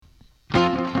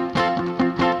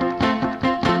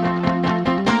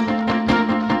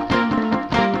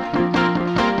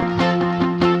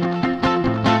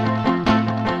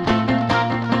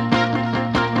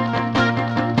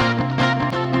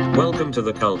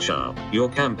to the culture, your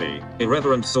campy,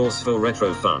 irreverent source for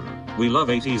retro fun. We love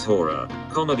 80s horror,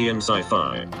 comedy and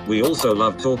sci-fi. We also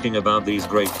love talking about these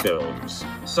great films.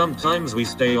 Sometimes we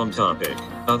stay on topic,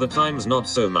 other times not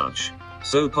so much.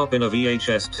 So pop in a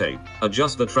VHS tape,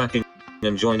 adjust the tracking,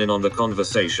 and join in on the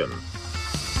conversation.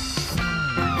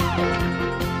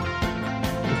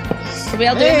 Are we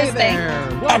all doing this thing?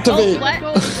 Activate. What?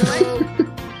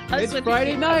 It's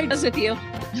Friday night. I was with you.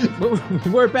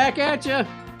 We're back at you.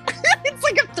 It's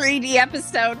like a 3D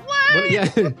episode. What? Well, yeah,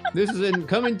 this is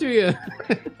coming to you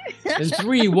in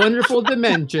 3 wonderful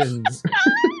dimensions.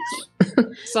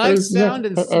 Sight, sound,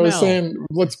 and smell. I was saying,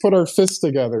 let's put our fists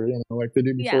together, like they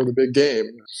do before the big game.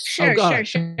 Sure. Got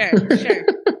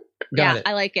it.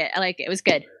 I like it. It was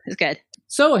good.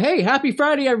 So, hey, happy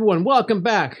Friday, everyone. Welcome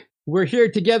back. We're here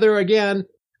together again,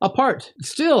 apart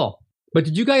still. But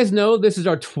did you guys know this is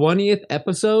our 20th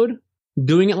episode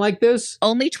doing it like this?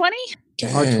 Only 20?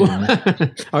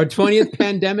 Our 20th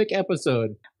pandemic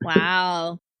episode.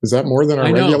 Wow. Is that more than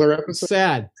our regular episode?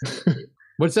 Sad.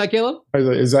 What's that, Caleb?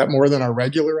 Is that more than our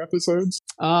regular episodes?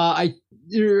 I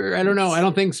don't know. I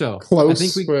don't think so. Close, I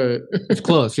think but it's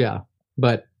close, yeah.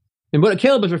 And what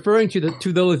Caleb is referring to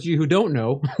those of you who don't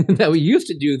know, that we used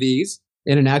to do these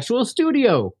in an actual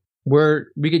studio where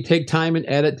we could take time and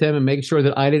edit them and make sure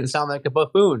that I didn't sound like a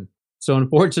buffoon. So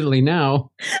unfortunately now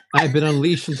I've been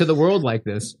unleashed into the world like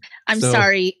this. I'm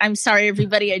sorry,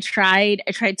 everybody. I tried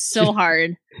so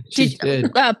hard.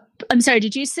 I'm sorry,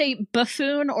 did you say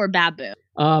buffoon or baboon?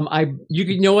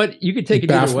 You know what? You could take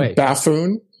it either way.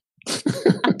 Buffoon?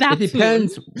 It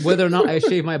depends whether or not I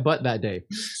shave my butt that day.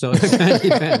 So it kind of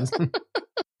depends.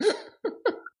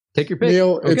 Take your pick.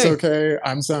 Neil, okay. It's okay.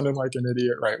 I'm sounding like an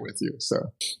idiot right with you.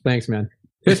 So thanks, man.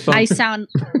 I sound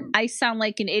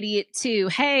like an idiot too.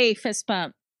 Hey, fist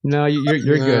bump. No, you're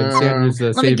good. Sanders,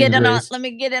 let me get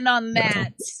in on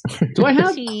that. Do I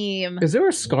have team? Is there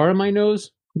a scar on my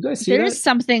nose? You guys see There's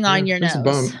something on your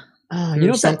nose. You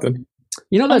know something.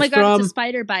 Oh my god, it's a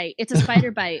spider bite. It's a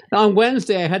spider bite. On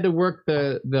Wednesday, I had to work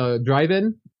the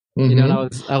drive-in. Mm-hmm. And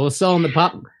I was selling the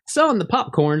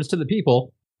popcorns to the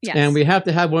people. Yes. And we have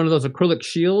to have one of those acrylic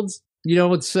shields.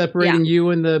 It's separating you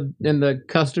and the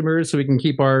customers, so we can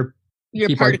keep our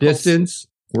distance.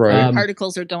 Right.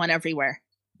 Particles are going everywhere.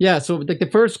 Yeah. So the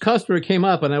first customer came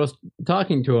up, and I was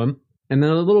talking to him, and then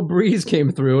a little breeze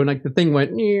came through, and the thing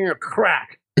went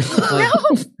crack.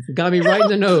 Got me right in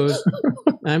the nose.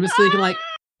 And I'm just thinking when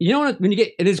you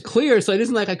get it is clear, so it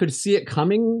isn't like I could see it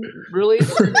coming. Really,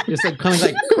 it's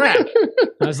coming crack.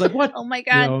 I was like, what? Oh my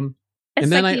god. It's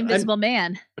and like then the Invisible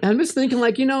Man. I'm just thinking,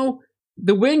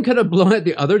 the wind could have blown it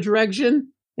the other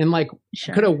direction and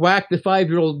could have whacked the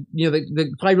 5-year-old,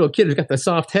 the 5-year-old kid who's got the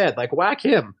soft head. Whack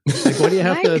him. Why do you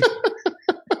have to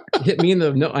hit me in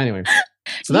the no? Anyway,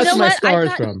 so that's where my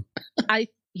scars from. I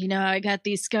got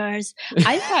these scars.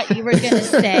 I thought you were going to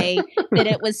say that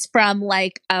it was from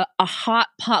a hot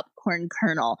popcorn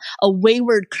kernel, a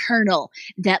wayward kernel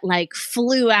that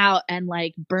flew out and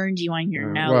burned you on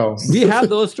your nose. Well, we have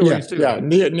those stories too. Yeah,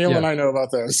 Neil and I know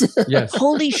about those. Yes.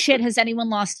 Holy shit, has anyone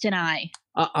lost an eye?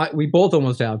 We both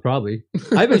almost have, probably.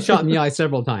 I've been shot in the eye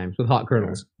several times with hot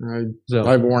kernels.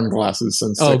 I've worn glasses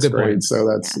since 6th grade, so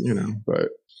that's, but...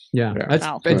 Yeah,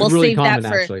 it's really common,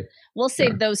 actually. We'll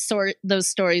save those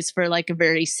stories for a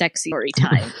very sexy story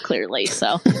time, clearly.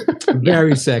 So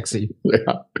very sexy.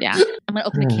 Yeah. I'm gonna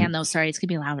open a can though. Sorry, it's gonna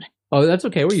be loud. Oh, that's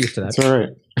okay. We're used to that. That's all right.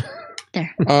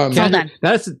 There. All done.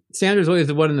 Sanders always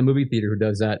the one in the movie theater who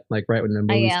does that, right when the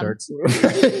movie starts.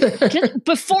 Just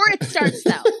before it starts,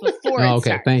 though.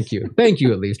 Okay. Thank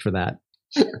you at least for that.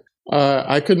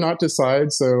 I could not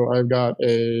decide, so I've got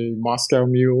a Moscow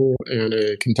Mule and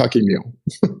a Kentucky Mule.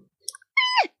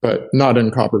 But not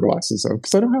in copper glasses, though,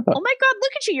 because I don't have that. Oh my god,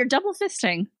 look at you. You're double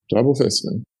fisting. Double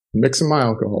fisting. Mixing my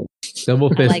alcohol.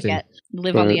 Double fisting. I like it.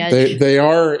 Live on the edge. They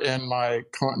are in my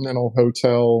Continental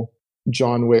Hotel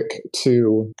John Wick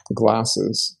 2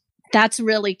 glasses. That's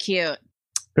really cute.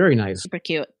 Very nice. Super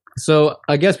cute. So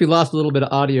I guess we lost a little bit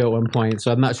of audio at one point,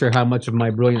 so I'm not sure how much of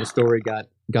my brilliant story got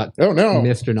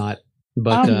missed or not.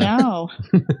 But no.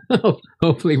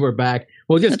 Hopefully we're back.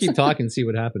 We'll just keep talking and see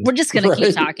what happens. We're just gonna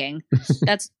keep talking.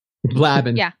 That's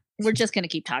blabbing. Yeah, we're just gonna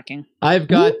keep talking. I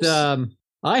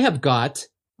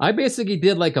basically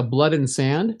did a blood and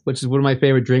sand, which is one of my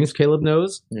favorite drinks. Caleb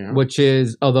knows, which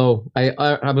is, although I'm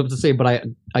about to say, but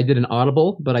I did an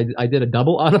audible, but I did a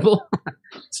double audible.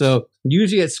 So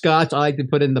usually at Scotch, I like to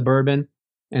put in the bourbon,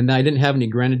 and I didn't have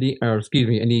any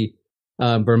any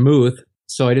vermouth.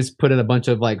 So I just put in a bunch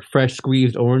of fresh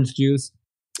squeezed orange juice,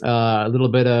 a little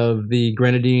bit of the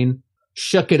grenadine,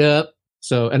 shook it up.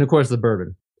 So, and of course the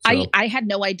bourbon. So, I had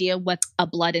no idea what a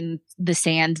Blood in the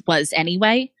Sand was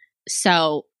anyway.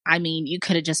 So, I mean, you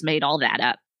could have just made all that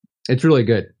up. it's really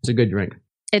good. It's a good drink.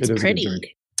 It's It is a good pretty. drink.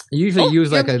 You usually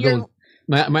use like your- a little.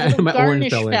 My Little orange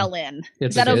garnish fell in.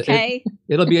 Is that okay?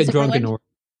 It'll be a Is it drunken ruined? orange.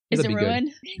 Is It'll it be good.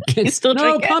 ruined? You still No,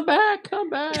 drink it? come back.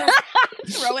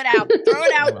 Throw it out. Throw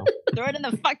it out. Well, Throw it in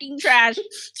the fucking trash.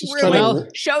 Just Ruined. try Well, to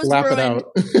Show's laugh it ruined.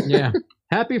 out. yeah.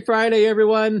 Happy Friday,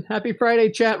 everyone. Happy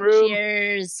Friday, chat room.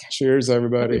 Cheers. Cheers,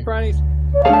 everybody. Happy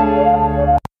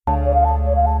Friday.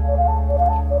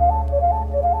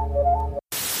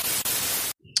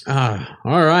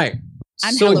 All right.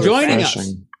 I'm So hella joining refreshed.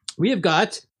 us, we have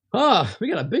got we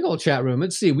got a big old chat room.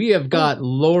 Let's see. We have got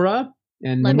Laura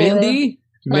and Love Mindy.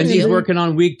 Love Mindy's you. working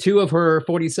on week 2 of her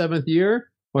 47th year,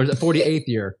 or is it 48th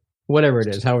year? Whatever it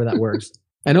is, however that works.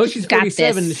 I know she's Got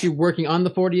 47. this. Is she working on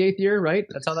the 48th year? Right?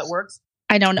 That's how that works.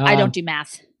 I don't do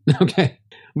math. Okay.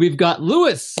 We've got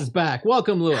Lewis is back.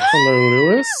 Welcome, Lewis. Hello,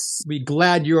 Lewis. Be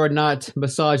glad you are not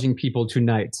massaging people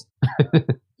tonight.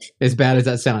 As bad as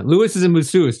that sounds. Lewis is a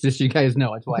masseuse, just so you guys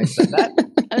know. That's why I said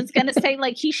that. I was gonna say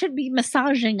like he should be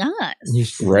massaging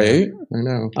us. Right? I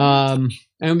know.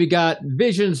 And we got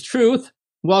Vision's Truth.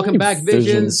 Welcome back, Visions.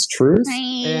 Vision's Truth.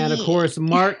 And of course,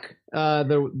 Mark,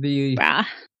 the Brah.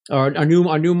 our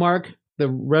new Mark, the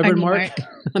Reverend new Mark.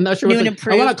 I'm not sure New what and I want to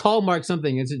improved. call Mark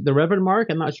something. Is it the Reverend Mark?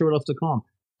 I'm not sure what else to call him.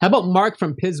 How about Mark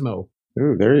from Pismo?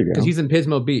 Ooh, there you Because go. he's in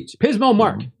Pismo Beach. Pismo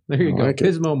Mark. There you I go. like it.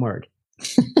 Pismo Mark.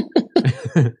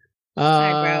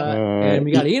 bro. And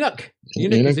we got Enoch.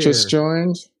 Enoch is just here.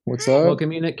 joined. What's up?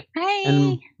 Welcome, Enoch. Hey.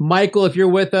 And Michael, if you're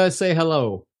with us, say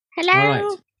hello. Hello. All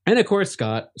right. And of course,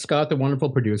 Scott, the wonderful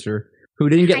producer, who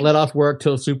didn't get Hi. let off work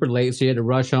till super late, so he had to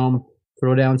rush home,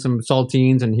 throw down some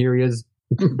saltines, and here he is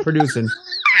producing.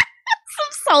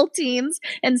 Some saltines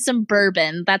and some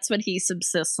bourbon. That's what he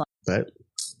subsists on.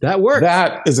 That works.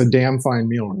 That is a damn fine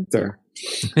meal right there.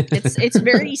 It's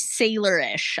very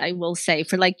sailorish, I will say,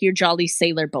 for like your jolly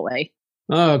sailor boy.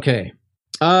 Okay.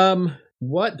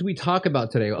 What do we talk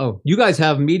about today? Oh, you guys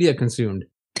have media consumed.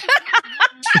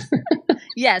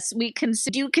 Yes, we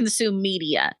do consume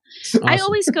media. I Awesome.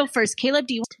 always go first. Caleb,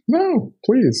 do you No,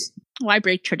 please. why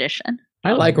break tradition?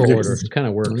 I like our Yes. order. It kind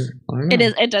of works. I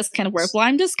know. It does kind of work. Well,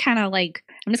 I'm just kind of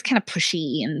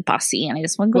pushy and bossy, and I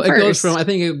just want to go Well, it first. goes from, I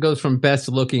think it goes from best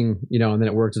looking, and then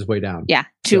it works its way down. yeah,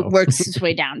 So. works its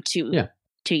way down to Yeah.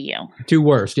 to you. To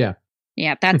worst, yeah.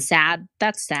 Yeah, that's sad.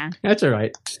 That's sad. That's all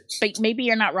right. But maybe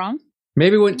you're not wrong.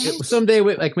 Maybe when someday,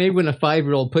 maybe when a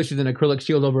 5-year-old pushes an acrylic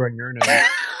shield over on your nose,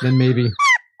 then maybe,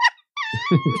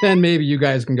 then maybe you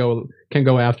guys can go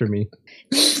after me.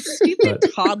 Stupid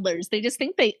toddlers. They just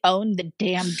think they own the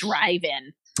damn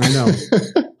drive-in. I know.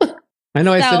 I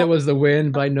know. I said So- it was the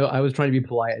wind, but I know I was trying to be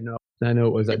polite. I know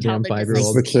it was that The damn toddler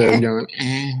just It's 5-year-old. the kid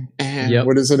going, Yep.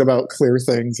 What is it about clear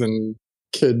things and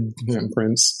kid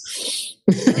handprints?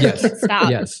 Can't stop.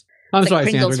 Yes. I'm It's sorry,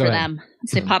 like Pringles Sandra. Go for ahead. them.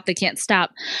 Once they pop, they can't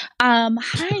stop.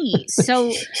 Hi.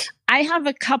 So I have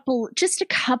a couple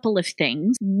of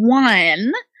things.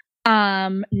 One,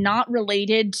 not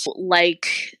related to like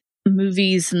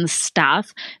movies and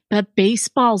stuff, but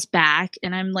baseball's back,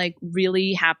 and I'm like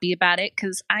really happy about it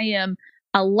because I am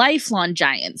a lifelong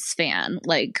Giants fan,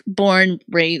 like born,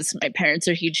 raised. My parents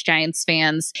are huge Giants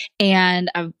fans, and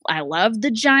I love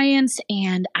the Giants,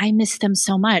 and I miss them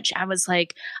so much. I was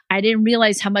like, I didn't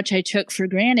realize how much I took for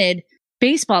granted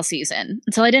baseball season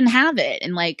until I didn't have it,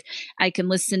 and like I can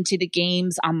listen to the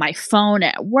games on my phone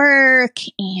at work,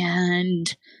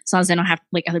 and as long as I don't have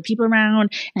like other people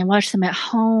around, and I watch them at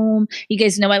home. You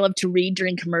guys know I love to read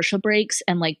during commercial breaks,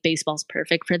 and like baseball's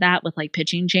perfect for that with like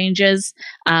pitching changes.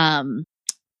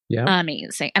 Yeah.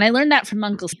 Amazing. And I learned that from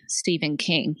Uncle Stephen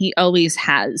King. He always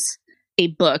has a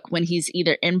book when he's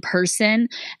either in person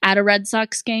at a Red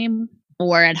Sox game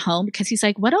or at home, because he's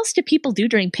like, what else do people do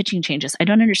during pitching changes? I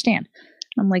don't understand.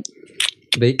 I'm like,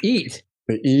 They eat.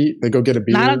 They eat, they go get a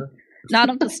beer. not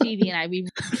Uncle Stevie and I. We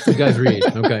You guys read.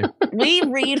 Okay. we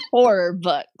read horror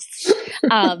books.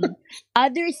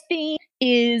 Other thing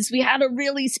is we had a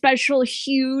really special,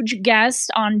 huge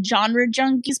guest on Genre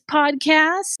Junkies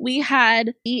podcast. We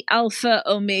had the Alpha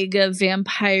Omega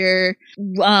vampire,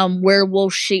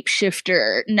 werewolf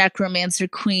shapeshifter, necromancer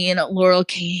queen, Laurel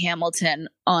K. Hamilton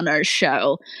on our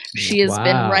show. She has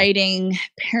been Wow. writing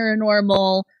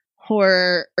paranormal,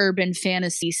 horror, urban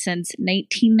fantasy since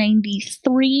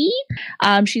 1993.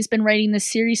 She's been writing this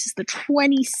series. This is the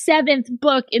 27th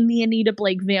book in the Anita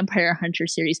Blake Vampire Hunter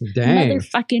series. Dang.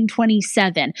 Motherfucking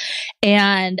 27.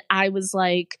 And I was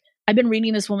like, I've been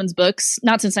reading this woman's books,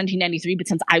 not since 1993, but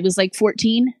since I was like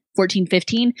 14. 14,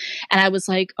 15. And I was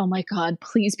like, oh my God,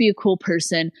 please be a cool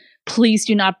person. Please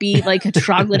do not be like a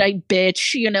troglodyte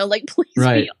bitch, like please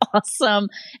be awesome.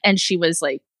 And she was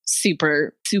like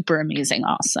super, super amazing.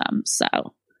 Awesome. So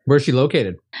where's she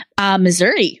located?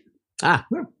 Missouri. Ah.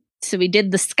 So we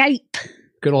did the Skype.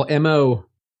 Good old MO.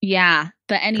 Yeah.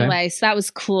 But anyway, so that was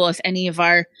cool. If any of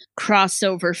our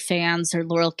crossover fans are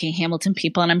Laurel K. Hamilton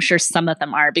people, and I'm sure some of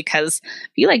them are, because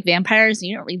if you like vampires and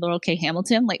you don't read Laurel K.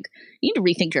 Hamilton, like you need to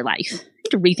rethink your life. You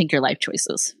need to rethink your life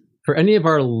choices. For any of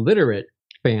our literate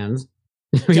fans,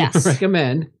 we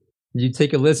recommend you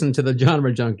take a listen to the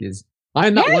Genre Junkies.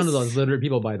 I'm not one of those literate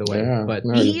people, by the way. Yeah, but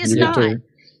no, he is not.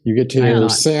 You get to hear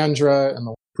Sandra and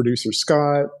the producer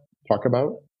Scott talk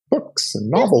about books and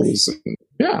novels.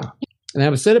 And, and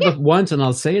I've said it once, and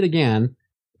I'll say it again.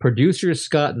 Producer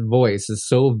Scott's voice is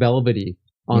so velvety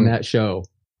on that show.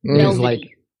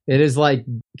 It is like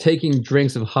taking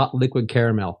drinks of hot liquid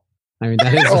caramel. I mean,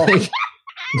 that is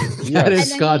that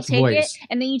is Scott's voice.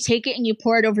 And then you take it and you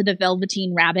pour it over the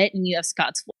Velveteen Rabbit, and you have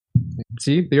Scott's voice.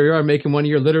 See, there you are making one of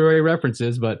your literary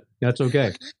references, but that's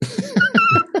okay.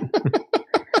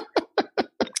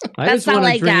 I just want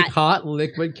to drink hot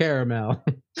liquid caramel.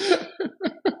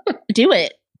 Do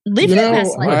it. Live your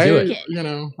best life.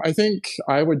 I think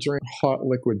I would drink hot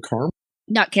liquid caramel.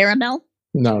 Not caramel?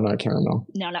 No, not caramel.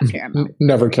 No, not caramel.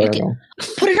 Never caramel.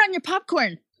 Put it on your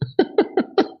popcorn.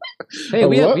 Hey,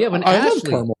 we have an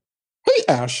Ashley. Hey,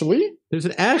 Ashley. There's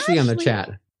an Ashley on the chat.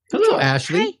 Hello,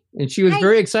 Ashley. Hi. And she was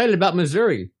very excited about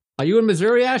Missouri. Are you in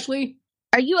Missouri, Ashley?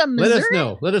 Are you a Missouri? Let us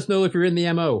know. Let us know if you're in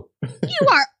the MO. You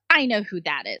are. I know who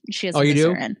that is. She is you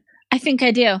do? I think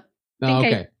I do.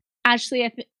 Okay.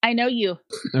 Ashley, I know you.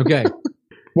 Okay.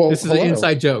 Well, this is an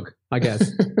inside joke, I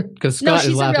guess. Because Scott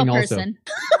is laughing also.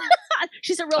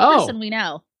 She's a real person we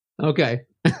know. Okay.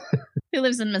 Who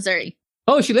lives in Missouri.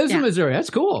 Oh, she lives in Missouri. That's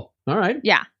cool. All right.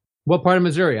 Yeah. What part of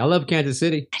Missouri? I love Kansas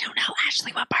City. I don't know,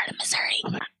 Ashley, what part of Missouri.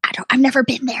 I've never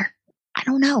been there. I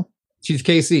don't know. She's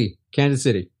KC, Kansas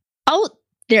City. Oh,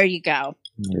 there you go.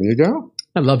 There you go.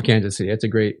 I love Kansas City. That's a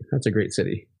great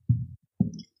city.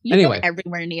 You've been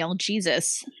everywhere, Neil.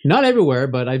 Jesus. Not everywhere,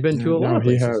 but I've been to a lot of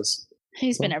places.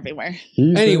 He's been everywhere.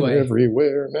 He's been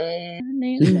everywhere, man.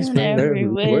 He's been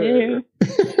everywhere.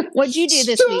 What'd you do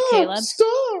this week, Caleb?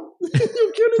 Stop!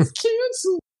 You get us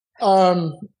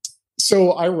canceled.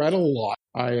 So I read a lot.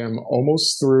 I am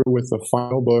almost through with the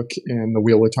final book in the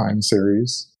Wheel of Time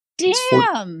series.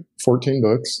 Damn. 14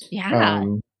 books. Yeah.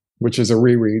 Which is a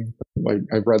reread. Like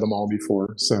I've read them all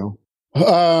before. So,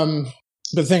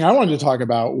 the thing I wanted to talk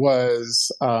about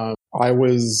was, I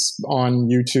was on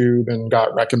YouTube and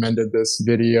got recommended this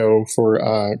video for,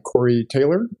 Corey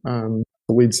Taylor, the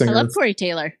lead singer. I love Corey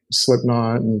Taylor.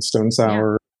 Slipknot and Stone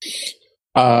Sour.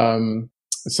 Yeah.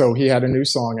 So he had a new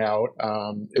song out.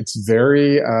 It's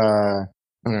very, I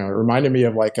don't know, it reminded me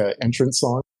of like an entrance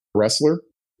song, Wrestler.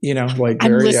 Like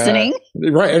I'm very, listening.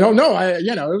 Right. No,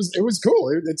 it was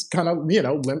cool. It's kind of,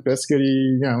 Limp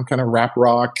Bizkit-y, kind of rap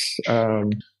rock.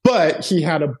 But he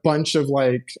had a bunch of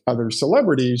like other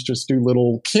celebrities just do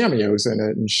little cameos in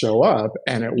it and show up.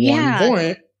 And at one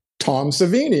point, Tom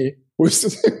Savini was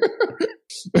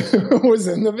was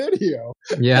in the video.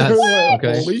 Yeah. Like,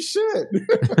 holy shit.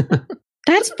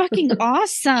 That's fucking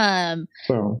awesome.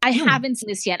 So, I haven't seen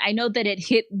this yet. I know that it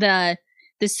hit the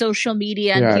social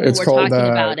media and people were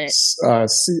talking about it.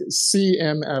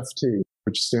 CMFT,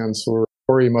 which stands for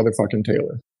Corey motherfucking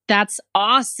Taylor. That's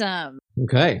awesome.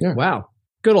 Okay. Yeah. Wow.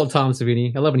 Good old Tom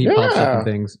Savini. I love when he pops up in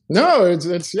things. No, it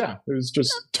was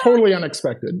just totally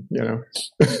unexpected,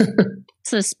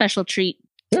 It's a special treat.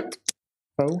 Yep.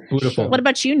 Oh, beautiful. What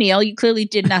about you, Neil? You clearly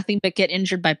did nothing but get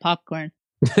injured by popcorn.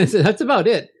 That's about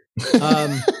it.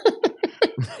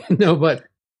 No, but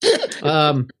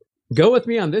go with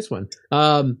me on this one.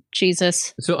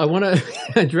 Jesus. So I want to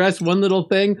address one little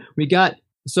thing.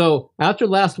 So after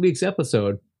last week's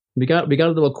episode, we got a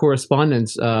little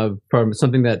correspondence from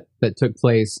something that took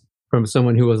place from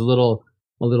someone who was a little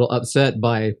upset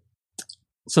by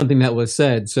something that was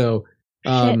said. So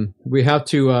we have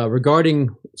to regarding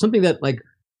something that like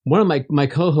one of my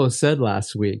co-hosts said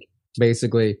last week,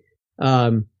 basically.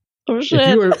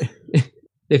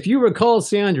 If you recall,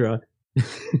 Sandra,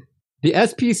 the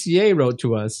SPCA wrote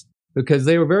to us because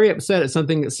they were very upset at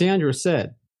something that Sandra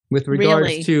said with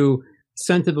regards to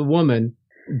Scent of a Woman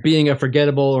being a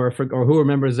forgettable or who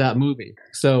remembers that movie.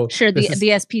 So sure, the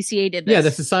SPCA did this. Yeah,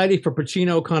 the Society for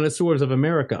Pacino Connoisseurs of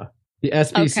America, the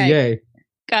SPCA. Okay.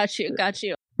 Got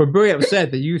you. We're very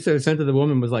upset that you said Scent of the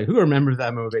Woman was like, who remembers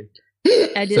that movie?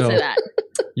 I did say that.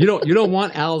 You don't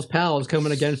want Al's pals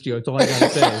coming against you. That's all I gotta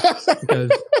say.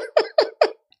 Because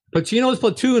Pacino's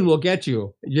Platoon will get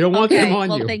you. You don't want them on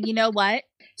well, you. then you know what?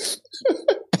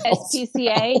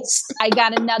 SPCA, I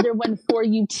got another one for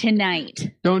you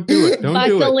tonight. Don't do it. Don't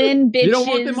do Buckle it. in, bitches. You don't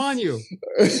want them on you.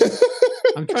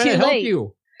 I'm trying to help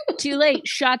you. Too late.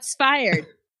 Shots fired.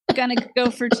 Gonna go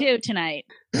for 2 tonight.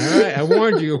 All right, I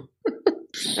warned you.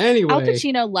 Anyway, Al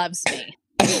Pacino loves me.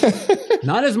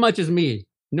 not as much as me.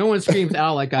 No one screams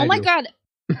Al like I do. Oh my God,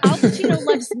 Al Pacino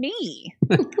loves me.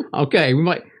 Okay, we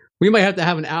might have to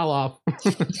have an Al off.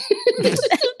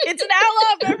 It's an Al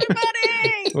off,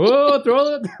 everybody. Oh,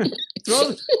 throw it.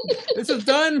 This is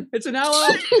done. It's an Al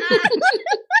off.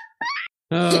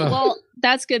 Well,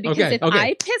 that's good because if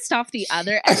I pissed off the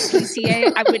other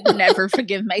SPCA, I would never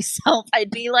forgive myself.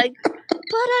 I'd be like, but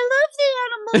I love the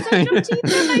animals. I don't eat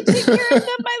them. I take care of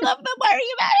them. I love them. Why are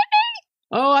you mad at me?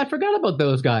 Oh, I forgot about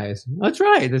those guys. That's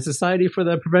right. The Society for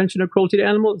the Prevention of Cruelty to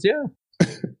Animals. Yeah.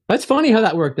 That's funny how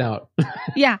that worked out.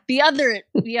 Yeah, the other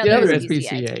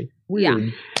SPCA.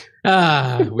 Weird.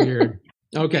 Yeah. Weird.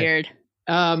 Okay. Weird.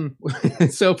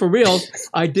 So for real,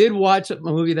 I did watch a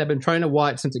movie that I've been trying to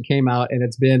watch since it came out, and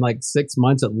it's been like 6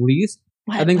 months at least.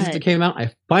 Since it came out,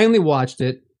 I finally watched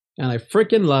it, and I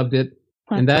freaking loved it,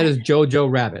 and that is Jojo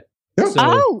Rabbit. So,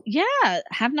 oh, yeah.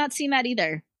 Have not seen that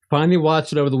either. Finally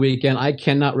watched it over the weekend. I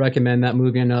cannot recommend that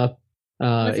movie enough.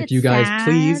 If you guys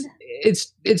please,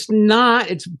 it's not.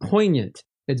 It's poignant.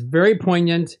 It's very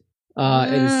poignant.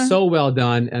 It is so well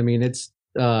done. I mean,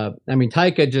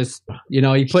 Taika just,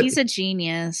 he's a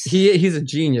genius. He's a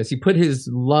genius. He put his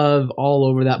love all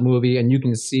over that movie, and you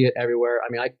can see it everywhere. I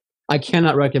mean, I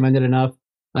cannot recommend it enough.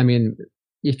 I mean,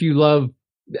 if you love,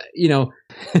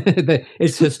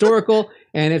 it's historical,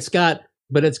 and it's got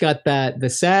the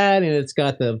sad and it's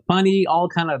got the funny all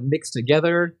kind of mixed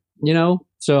together.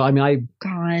 So I mean, I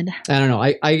don't know.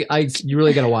 You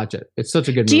really got to watch it. It's such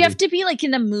a good movie. Do you have to be like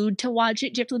in the mood to watch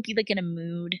it? Do you have to be like in a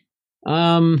mood?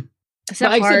 Is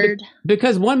that hard?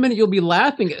 Because 1 minute you'll be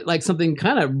laughing at like something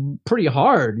kind of pretty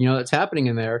hard, that's happening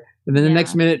in there, and then the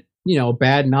next minute,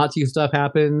 bad Nazi stuff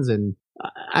happens, and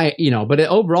but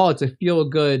overall it's a feel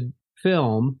good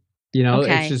film.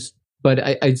 It's just, but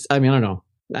I mean, I don't know.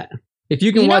 If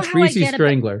you can watch Greasy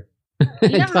Strangler.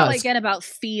 You know how I get about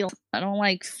feel. I don't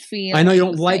like feelings. I know you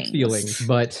don't like feelings,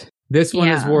 but this one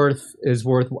is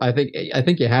worth. I think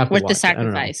you have to worth watch the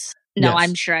sacrifice. No, yes.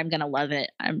 I'm sure I'm gonna love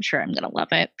it. I've just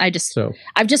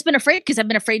been afraid because I've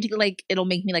been afraid to it'll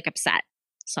make me upset.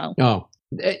 So. Oh,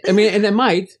 I mean, and it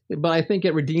might, but I think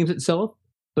it redeems itself.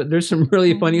 But there's some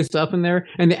really funny stuff in there,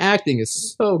 and the acting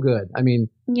is so good. I mean,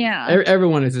 yeah,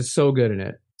 everyone is just so good in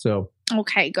it. So.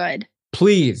 Okay, good.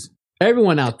 Please,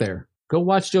 everyone out there, go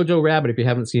watch Jojo Rabbit if you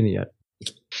haven't seen it yet.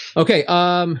 Okay.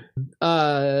 11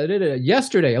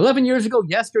 years ago,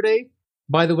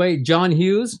 by the way, John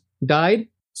Hughes died.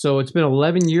 So it's been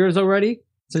 11 years already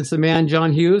since the man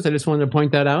John Hughes. I just wanted to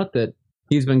point that out, that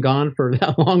he's been gone for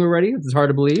that long already. It's hard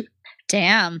to believe.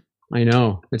 Damn. I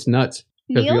know. It's nuts.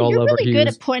 Neil, you're really good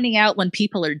at pointing out when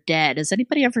people are dead. Has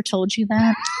anybody ever told you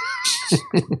that?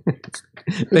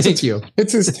 Thank you.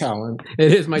 It's his talent.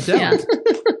 It is my talent.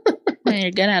 Yeah.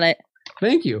 You're good at it.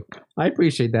 Thank you. I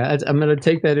appreciate that. I'm going to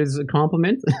take that as a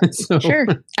compliment. Sure.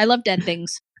 I love dead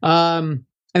things. And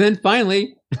then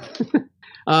finally,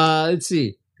 let's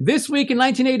see. This week in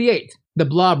 1988, The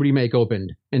Blob remake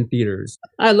opened in theaters.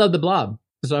 I love The Blob,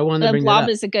 so I wanted to bring that up. The Blob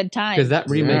is a good time. Because that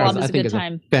remake, I think, is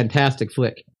a fantastic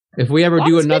flick. If we ever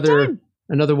do another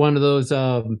one of those,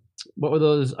 what were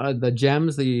those? The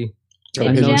gems, the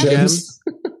unknown gems,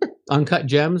 uncut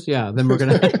gems. Yeah, then we're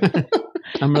gonna.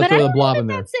 I'm gonna throw The Blob in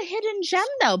there. That's a hidden gem,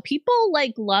 though. People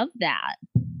love that.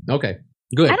 Okay,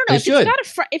 good. I don't know if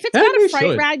it's got a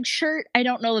Fright Rag shirt. I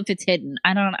don't know if it's hidden.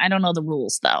 I don't know the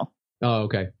rules though. Oh,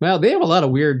 okay. Well, they have a lot of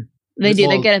weird. They do.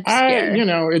 They get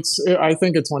obscure. I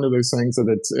think it's one of those things that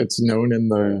it's known in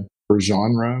the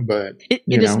genre, but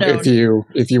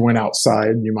if you went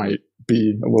outside, you might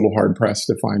be a little hard pressed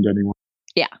to find anyone.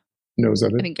 Yeah, knows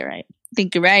of it. I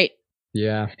think you're right.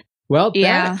 Yeah. Well,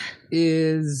 that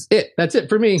is it. That's it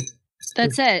for me.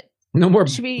 That's it. No more.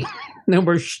 No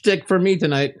more shtick for me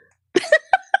tonight.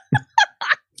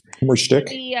 More shtick.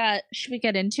 Should we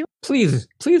get into it? Please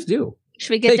do. Should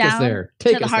we get down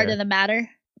to the heart of the matter?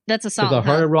 That's a song. The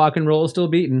heart of rock and roll is still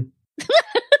beating.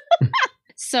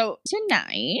 So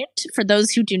tonight, for those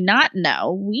who do not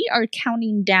know, we are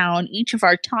counting down each of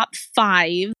our top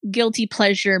 5 guilty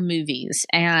pleasure movies.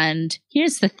 And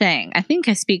here's the thing. I think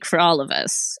I speak for all of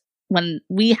us when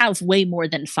we have way more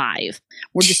than 5.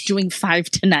 We're just doing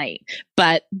 5 tonight.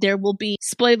 But there will be,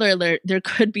 spoiler alert, there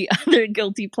could be other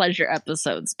guilty pleasure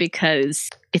episodes because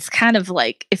it's kind of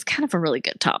a really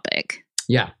good topic.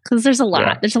 Yeah. Because there's a lot.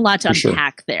 Yeah, There's a lot to for sure.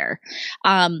 unpack there.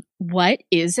 What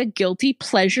is a guilty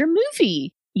pleasure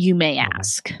movie, you may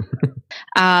ask?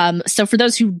 So for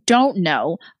those who don't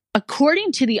know,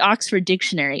 according to the Oxford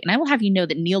Dictionary, and I will have you know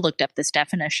that Neil looked up this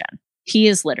definition. He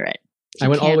is literate. I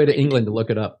went all the way to England to look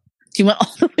it up. He went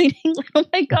all the way to England. Oh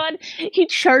my God. He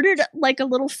chartered like a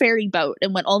little ferry boat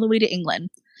and went all the way to England.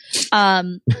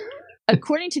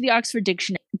 According to the Oxford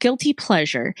Dictionary, guilty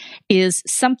pleasure is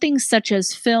something such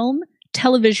as film,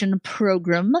 television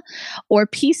program, or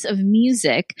piece of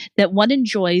music that one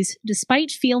enjoys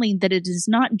despite feeling that it is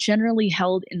not generally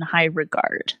held in high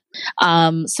regard.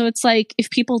 So it's like if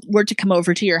people were to come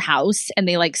over to your house and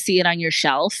they like see it on your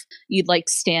shelf, you'd like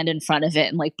stand in front of it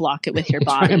and like block it with your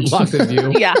body. Try and block the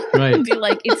view. Yeah. Right. And be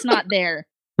like, it's not there.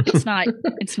 It's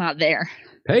not there.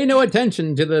 Pay no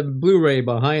attention to the Blu-ray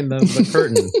behind the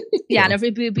curtain. Yeah, and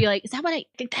everybody would be like, "Is that what I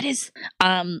think that is?"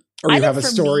 Or you have a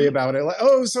story about it, like,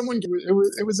 "Oh, someone,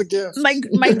 it was a gift."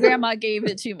 My grandma gave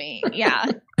it to me. Yeah,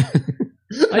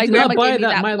 I did not buy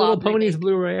that My Little Ponies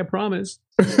Blu-ray. I promise.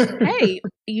 Hey,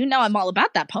 you know I'm all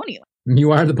about that pony.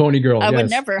 You are the pony girl. I yes. would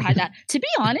never hide that. To be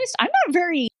honest, I'm not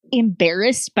very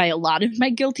embarrassed by a lot of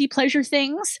my guilty pleasure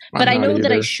things, but I know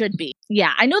that I should be.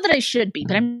 Yeah, I know that I should be,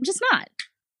 but I'm just not.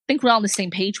 I think we're all on the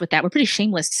same page with that. We're pretty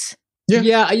shameless.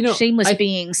 Yeah, shameless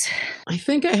beings. I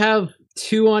think I have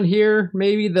 2 on here,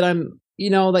 maybe that I'm,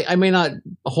 like I may not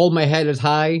hold my head as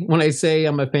high when I say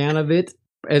I'm a fan of it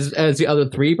as the other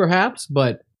 3, perhaps,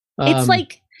 but it's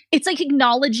like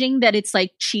acknowledging that it's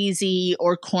like cheesy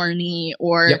or corny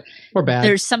or bad.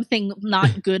 There's something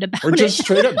not good about it. Or just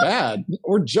straight up bad.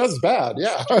 Or just bad,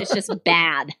 yeah. It's just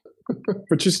bad.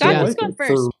 But you still like it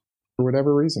for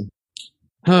whatever reason.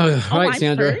 All right,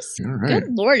 Sandra. All right.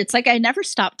 Good Lord, it's like I never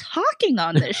stop talking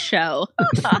on this show.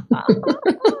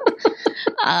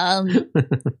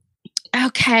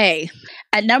 Okay.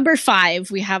 At number 5,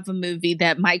 we have a movie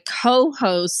that my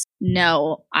co-hosts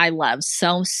know I love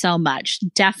so much.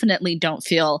 Definitely don't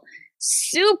feel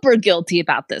super guilty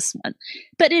about this one.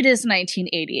 But it is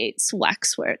 1988's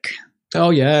Waxwork. Oh,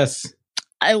 yes.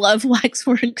 I love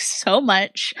Waxwork so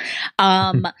much.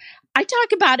 I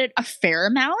talk about it a fair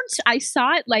amount. I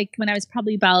saw it like when I was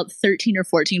probably about 13 or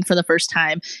 14 for the first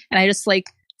time. And I just like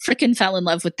freaking fell in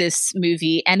love with this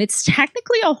movie. And it's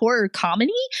technically a horror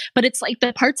comedy, but it's like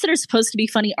the parts that are supposed to be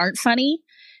funny aren't funny.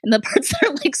 And the parts that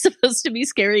are like supposed to be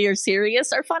scary or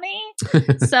serious are funny.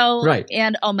 So, right.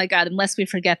 And oh my God, unless we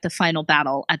forget the final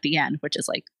battle at the end, which is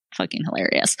like fucking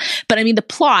hilarious. But I mean, the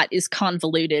plot is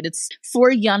convoluted. It's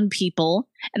 4 young people,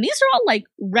 and these are all like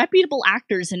reputable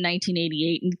actors in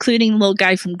 1988, including the little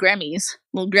guy from Grammys,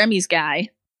 little Grammys guy.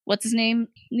 What's his name,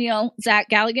 Neil? Zach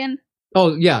Galligan?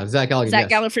 Oh, yeah, Zach Galligan. Zach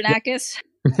Galifianakis.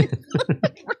 They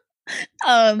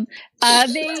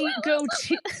go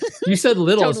to. You said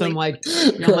little, Totally. so I'm like,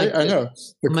 Right, I know.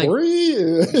 The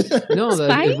Corey? no,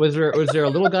 was there a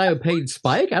little guy who paid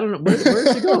Spike? I don't know.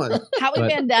 Where's he going? Howie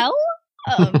Mandel?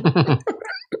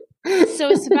 So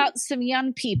it's about some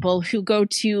young people who go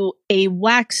to a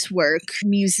waxwork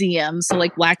museum, so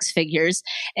like wax figures,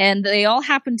 and they all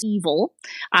happen to be evil.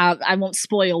 I won't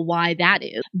spoil why that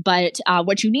is, but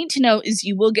what you need to know is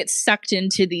you will get sucked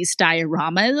into these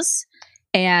dioramas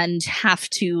and have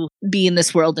to be in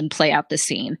this world and play out the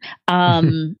scene.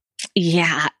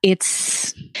 Yeah,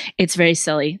 it's very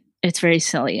silly. It's very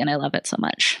silly, and I love it so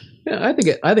much. Yeah, I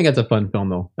think it's a fun film,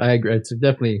 though. I agree. It's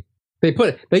definitely. They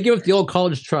give it the old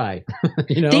college try,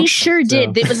 They sure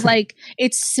did. It was like,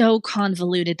 it's so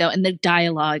convoluted though. And the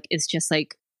dialogue is just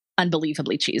like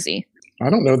unbelievably cheesy. I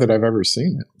don't know that I've ever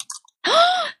seen it.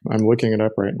 I'm looking it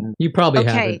up right now. You probably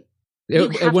haven't.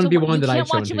 It wouldn't be one that I've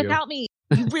shown to you. You can't watch it without me.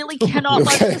 You really cannot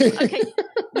watch this. Okay.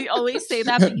 We always say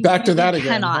that, but you Back to that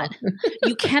cannot. again.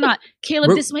 You cannot.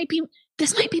 Caleb, this might be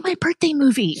my birthday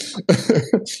movie.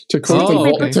 to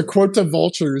quote the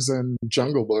vultures in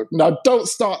Jungle Book. Now, don't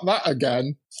start that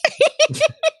again.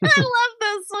 I love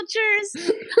those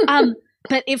vultures.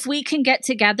 But if we can get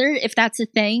together, if that's a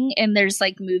thing, and there's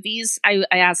like movies, I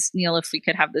asked Neil if we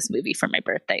could have this movie for my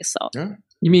birthday. So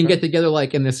you mean get together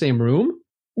like in the same room,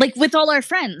 like with all our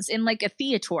friends in like a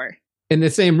theater? In the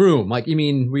same room, like you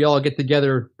mean we all get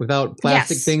together without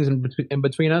plastic things in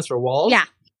between us or walls? Yeah,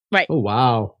 right. Oh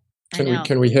wow.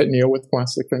 Can we hit Neil with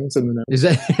plastic things in the net? Is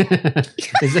that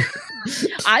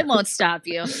I won't stop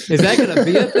you. Is that going to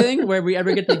be a thing where we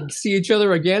ever get to see each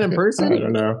other again in person? I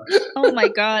don't know. Oh my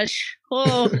gosh.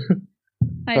 Oh.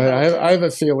 I have a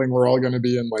feeling we're all going to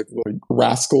be in like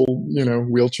rascal,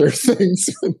 wheelchair things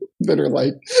that are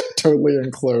like totally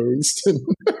enclosed.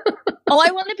 Oh,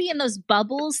 I want to be in those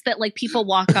bubbles that like people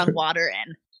walk on water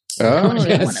in. Oh,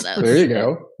 yes. One of those. There you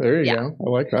go. I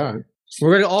like that.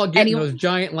 We're gonna all get in Anyone- those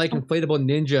giant, like, inflatable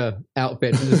ninja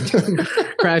outfits. And just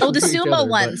crash Oh, the into each sumo other,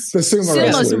 ones. The sumo Sumos,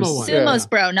 wrestlers. sumo ones. Sumos,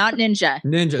 bro, not ninja. but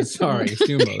Ninjas, sorry,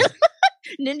 sumos.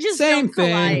 Ninjas Same don't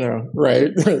thing. I collide. know,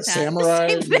 right? Yeah, Samurai,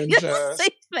 same thing, ninja. Same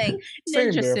thing.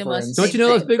 Same Ninja sumos. difference. Don't you know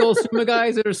same those big old sumo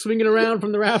guys that are swinging around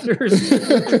from the rafters? You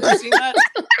seen that?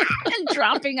 thing. And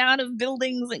dropping out of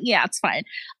buildings. Yeah, it's fine.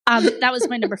 That was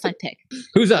my number 5 pick.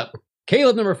 Who's up?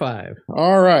 Caleb, number 5.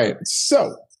 All right.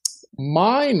 So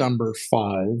my number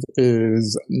 5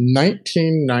 is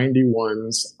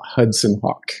 1991's Hudson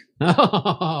Hawk.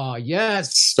 Oh,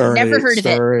 yes. Never heard of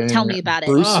it. Starring Tell me about it.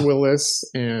 Bruce Oh. Willis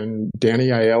and Danny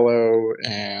Aiello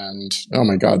and, oh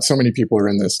my God, so many people are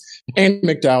in this. Andy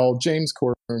McDowell, James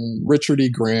Corden, Richard E.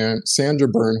 Grant, Sandra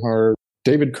Bernhard,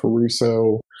 David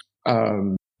Caruso.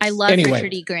 I love Anyway,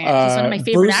 Richard E. Grant. He's one of my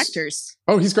favorite Bruce- actors.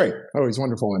 Oh, he's great. Oh, he's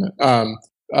wonderful in it.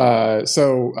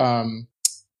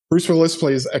 Bruce Willis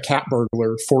plays a cat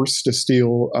burglar forced to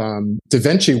steal Da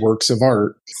Vinci works of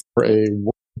art for a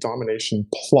world domination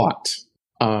plot.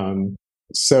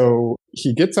 So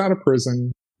he gets out of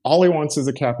prison. All he wants is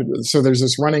a cappuccino. So there's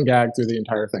this running gag through the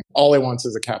entire thing. All he wants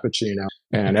is a cappuccino.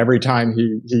 And every time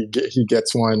he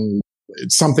gets one,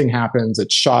 something happens.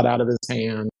 It's shot out of his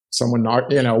hand. Someone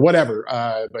knocked, whatever.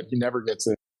 But he never gets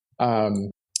it.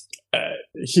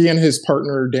 He and his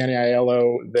partner, Danny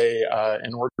Aiello, they,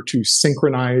 in order to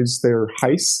synchronize their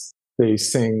heists, they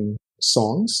sing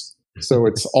songs. So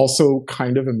it's also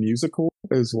kind of a musical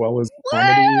as well as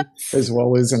comedy, as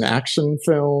well as an action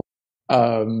film.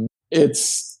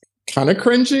 It's kind of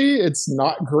cringy. It's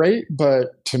not great,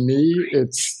 but to me,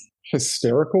 it's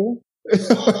hysterical.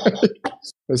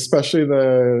 Especially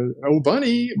the, oh,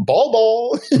 bunny,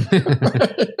 ball.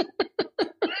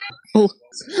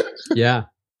 Yeah.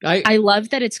 I love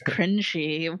that it's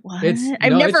cringy. What? It's-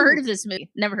 I've no, never it's- heard of this movie.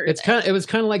 Never heard of it. It was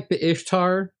kind of like the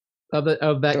Ishtar of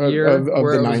that year, of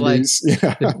where the it was like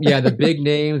 90s. the big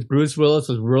names. Bruce Willis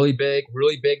was really big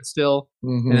still.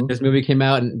 Mhm. And then this movie came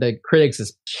out, and the critics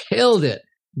just killed it.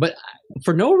 But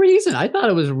for no reason, I thought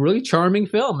it was a really charming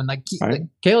film. And like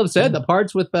Caleb said, the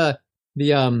parts with the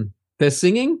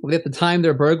singing at the time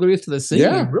their burglaries to the singing,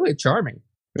 Yeah. really charming.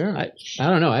 Yeah. I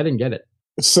don't know, I didn't get it.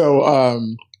 So,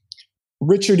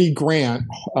 Richard E. Grant,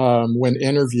 when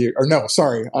interviewed,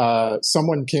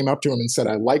 someone came up to him and said,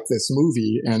 I like this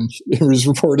movie. And it was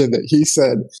reported that he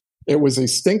said, it was a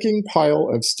stinking pile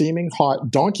of steaming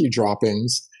hot donkey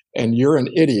droppings, and you're an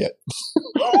idiot.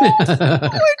 Richard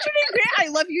E. Grant, I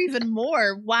love you even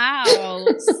more. Wow.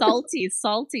 Salty.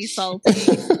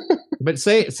 But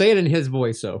say it in his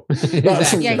voice, so his That's-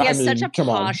 accent. Yeah, he has I mean, such a come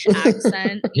on. posh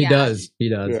accent. He Yeah. does.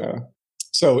 Yeah.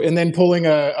 So, and then pulling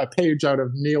a page out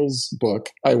of Neil's book,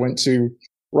 I went to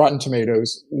Rotten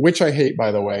Tomatoes, which I hate,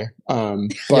 by the way.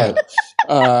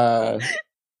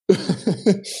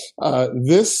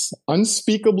 This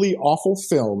unspeakably awful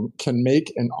film can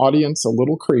make an audience a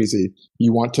little crazy.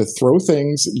 You want to throw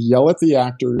things, yell at the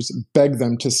actors, beg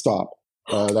them to stop.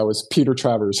 That was Peter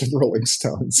Travers of Rolling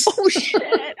Stones. Oh, shit.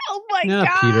 Oh, my Yeah,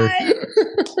 God. Peter.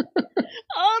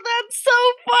 Oh, that's so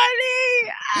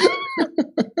funny.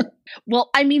 Well,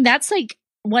 I mean, that's like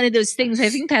one of those things. I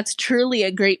think that's truly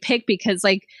a great pick because,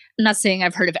 like, I'm not saying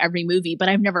I've heard of every movie, but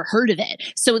I've never heard of it.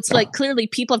 So it's like clearly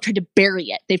people have tried to bury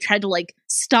it. They've tried to like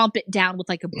stomp it down with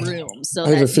like a broom. So I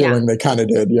have a feeling they kind of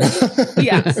did, yeah.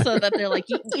 yeah, so that they're like,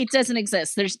 it doesn't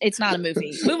exist. It's not a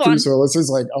movie. Move on. Bruce Willis is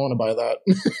like, I want to buy that.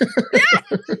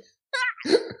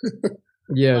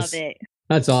 Yes, Love it.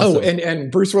 that's awesome. Oh,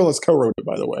 and Bruce Willis co-wrote it,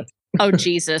 by the way. Oh,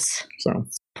 Jesus. So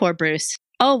Poor Bruce.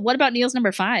 Oh, what about Neil's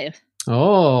number 5?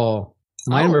 Oh,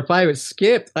 my Oh. number 5 is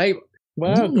skipped.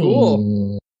 Wow,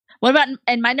 cool. What about,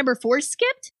 and my number 4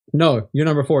 skipped? No, you're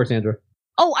number 4, Sandra.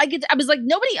 Oh, I was like,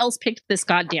 nobody else picked this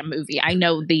goddamn movie. I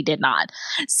know they did not.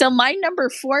 So my number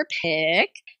 4 pick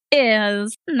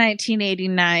is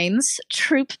 1989's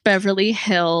Troop Beverly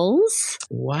Hills.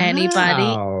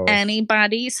 Wow.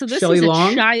 Anybody? So this Shelley is a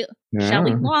Long? child. Yeah.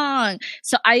 Shelley Long.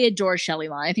 So I adore Shelley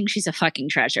Long. I think she's a fucking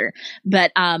treasure.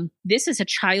 But this is a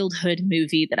childhood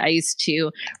movie that I used to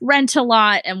rent a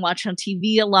lot and watch on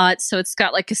TV a lot. So it's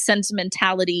got like a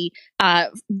sentimentality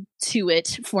to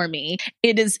it for me.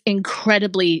 It is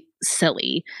incredibly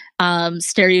silly,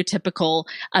 stereotypical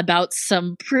about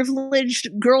some privileged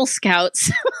Girl Scouts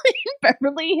in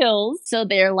Beverly Hills. So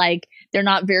they're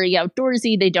not very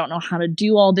outdoorsy. They don't know how to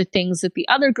do all the things that the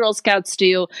other Girl Scouts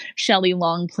do. Shelley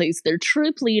Long plays their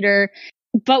troop leader.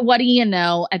 But what do you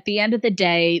know? At the end of the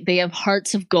day, they have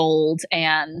hearts of gold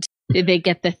and they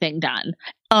get the thing done.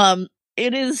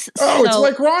 It is Oh, it's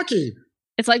like Rocky.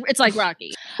 It's like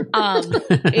Rocky.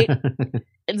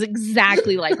 It's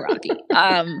exactly like Rocky.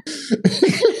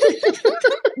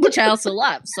 Which I also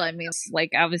love. So I mean, it's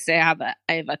like obviously I have a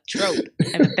trope, I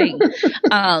have a thing.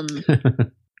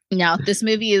 No, this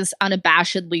movie is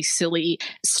unabashedly silly,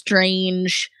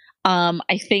 strange.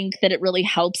 I think that it really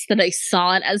helps that I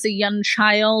saw it as a young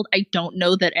child. I don't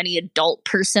know that any adult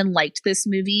person liked this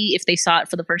movie if they saw it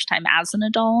for the first time as an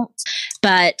adult.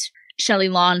 But Shelley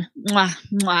Long, mwah,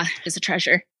 mwah, is a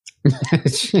treasure.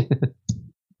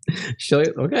 Shelley,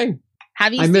 okay.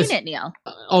 Have you seen it, Neil?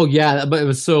 Oh yeah, but it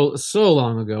was so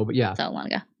long ago. But yeah, so long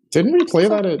ago. Didn't we play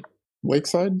that at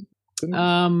Lakeside?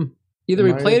 Either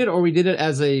we played it or we did it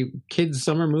as a kids'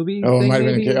 summer movie. Oh, it might have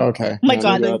been a kid. Okay. Oh my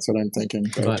God, that's what I'm thinking.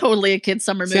 But totally a kids'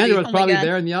 summer movie. Sandra was probably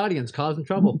there in the audience, causing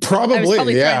trouble. Probably, I was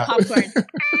probably yeah. throwing popcorn.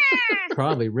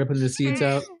 Probably ripping the seats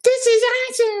out. This is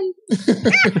awesome.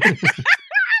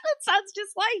 That sounds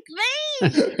just like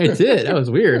me. It did. That was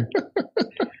weird.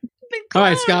 All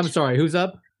right, Scott. I'm sorry. Who's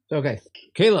up? Okay,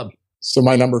 Caleb. So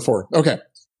my number 4. Okay.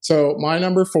 So my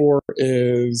number 4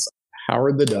 is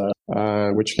Howard the Duck,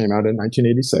 which came out in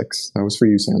 1986. That was for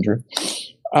you, Sandra.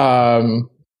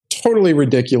 Totally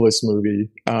ridiculous movie.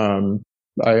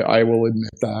 I will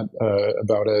admit that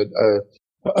about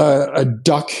a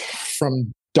duck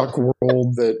from Duck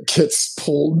World that gets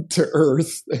pulled to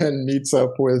Earth and meets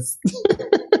up with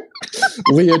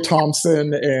Leah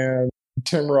Thompson and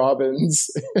Tim Robbins.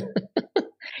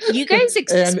 You guys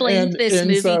explained this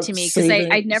movie to me because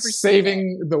I'd never saving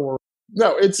seen it. the world.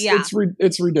 No,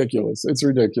 it's ridiculous. It's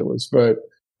ridiculous, but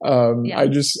I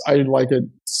like it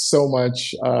so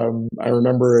much. I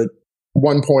remember at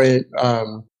one point,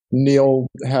 Neil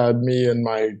had me and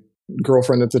my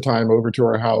girlfriend at the time over to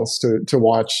our house to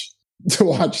watch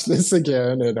this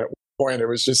again, and at one point it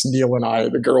was just Neil and I.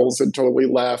 The girls had totally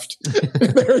left.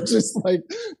 They were just like,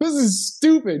 "This is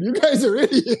stupid. You guys are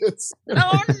idiots."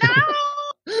 Oh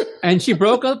no! And she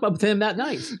broke up with him that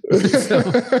night.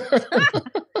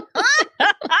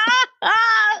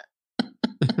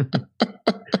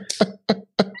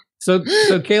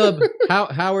 So Caleb,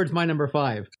 Howard's my number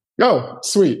 5. Oh,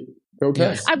 sweet. Okay.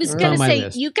 Yes. I was gonna say,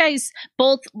 you guys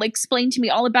both explained to me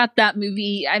all about that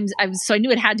movie. So I knew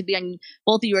it had to be on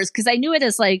both of yours because I knew it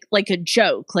as like a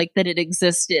joke, like that it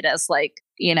existed as like,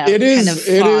 it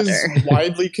is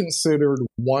widely considered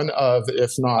one of,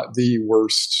 if not the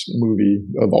worst movie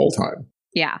of all time.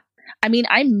 Yeah. I mean,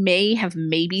 I may have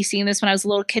maybe seen this when I was a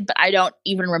little kid, but I don't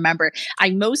even remember.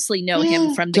 I mostly know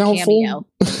him from the cameo.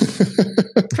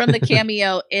 From the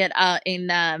cameo in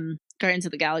Guardians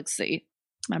of the Galaxy.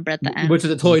 Remember at the end. Which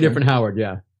is a totally different Howard,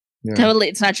 yeah. Totally,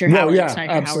 it's not your Howard. Yeah, it's not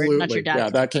your absolutely. Howard, not your dad. Yeah,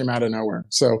 that came out of nowhere.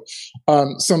 So,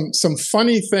 some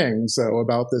funny things though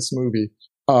about this movie.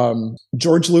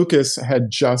 George Lucas had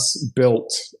just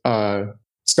built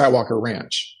Skywalker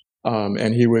Ranch,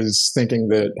 and he was thinking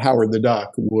that Howard the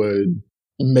Duck would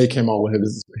make him all of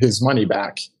his money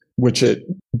back, which it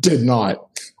did not.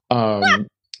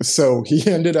 So he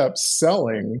ended up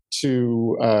selling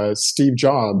to Steve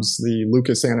Jobs the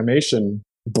Lucas Animation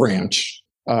branch,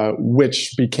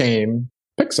 which became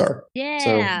Pixar.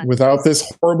 Yeah. So without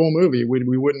this horrible movie,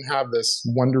 we wouldn't have this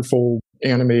wonderful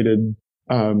animated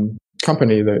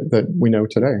company that we know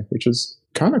today, which is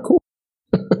kind of cool.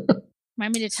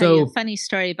 Remind me to tell you a funny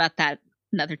story about that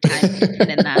another time.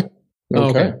 In that.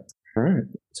 Okay. All right.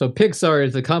 So Pixar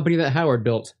is the company that Howard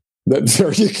built.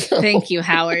 There you go. Thank you,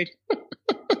 Howard.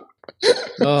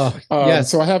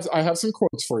 Yes. So I have some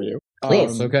quotes for you.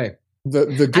 Please. Okay.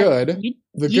 The good. You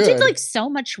good. did like so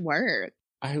much work.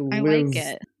 I like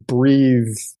it.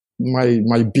 Breathe.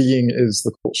 My being is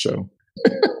the Cool Show.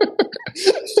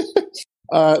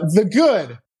 The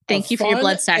good. Thank you for your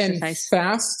blood sacrifice.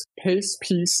 Fast-paced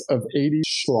piece of 80s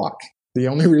schlock. The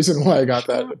only reason why I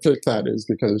picked that is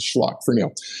because schlock for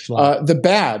Neil. The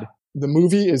bad. The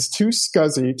movie is too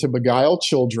scuzzy to beguile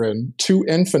children, too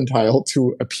infantile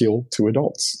to appeal to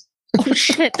adults. Oh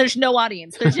shit! There's no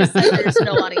audience. There's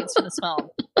no audience for this film.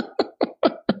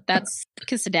 That's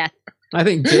kiss of death. I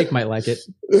think Jake might like it.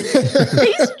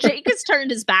 Jake has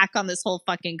turned his back on this whole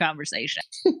fucking conversation.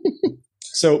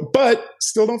 So, but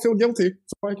still don't feel guilty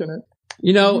for liking it.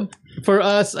 For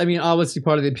us, I mean, obviously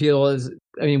part of the appeal is,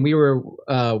 we were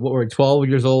 12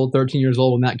 years old, 13 years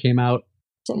old when that came out.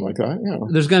 Something like that, yeah.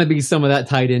 There's going to be some of that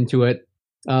tied into it.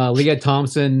 Leah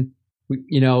Thompson,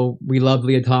 we loved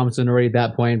Leah Thompson already at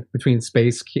that point. Between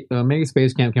maybe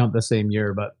Space Camp came out the same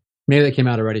year, but maybe they came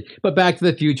out already. But Back to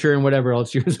the Future and whatever else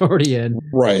she was already in,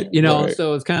 right? Right.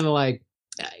 So it's kind of like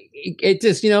it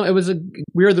just we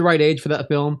were the right age for that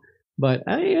film, but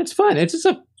it's fun. It's just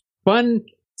a fun,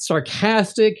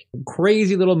 sarcastic,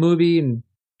 crazy little movie, and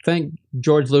thank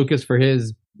George Lucas for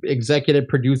his executive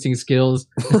producing skills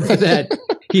that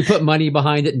he put money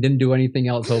behind it and didn't do anything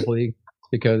else, hopefully,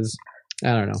 because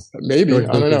I don't know. Maybe. George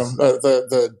I don't know. Lucas.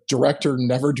 The director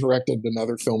never directed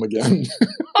another film again.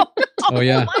 Oh,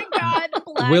 yeah. Oh my God.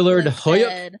 Willard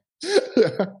Blacklisted.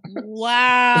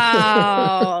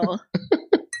 Wow.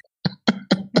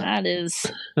 That is.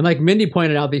 And like Mindy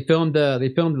pointed out, they filmed at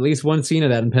least one scene of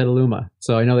that in Petaluma.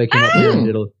 So I know they came up here and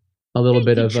did a little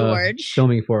bit of George.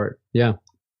 filming for it. Yeah.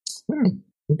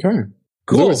 Okay.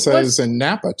 Cool. Lewis says in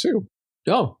Napa too.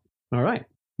 Oh, all right.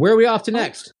 Where are we off to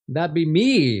next? That'd be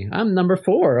me. I'm number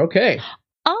 4. Okay.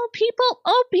 Oh, people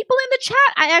in the chat.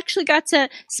 I actually got to,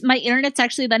 my internet's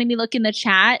actually letting me look in the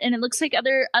chat, and it looks like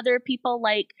other people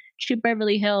like Shoot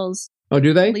Beverly Hills. Oh,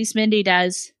 do they? At least Mindy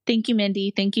does. Thank you,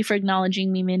 Mindy. Thank you for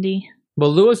acknowledging me, Mindy.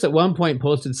 Well, Lewis at one point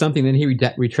posted something, then he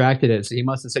retracted it. So he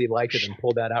must have said he liked it and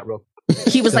pulled that out real quick.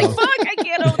 He was like, fuck, I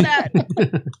can't own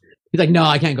that. He's like, no,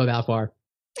 I can't go that far.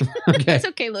 Okay. It's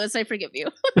okay, Lewis. I forgive you.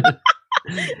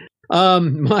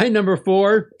 My number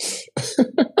 4.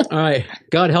 All right.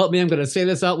 God help me. I'm going to say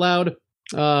this out loud.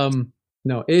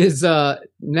 Is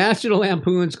National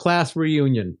Lampoon's Class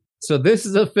Reunion. So this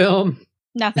is a film.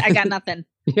 Nothing. I got nothing.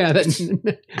 Yeah,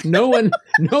 that no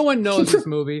one knows this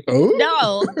movie. Oh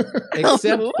No.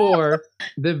 Except for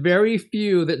the very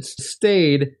few that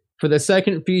stayed for the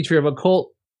second feature of a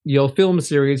cult, film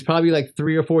series, probably like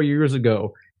 3 or 4 years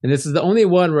ago. And this is the only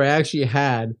one where I actually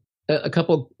had a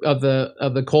couple of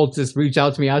the cultists reach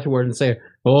out to me afterward and say,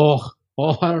 "Oh,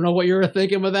 I don't know what you were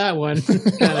thinking with that one," kind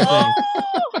of thing.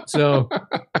 So,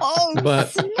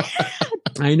 but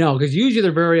I know, because usually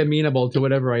they're very amenable to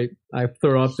whatever I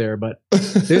throw up there. But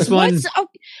this one,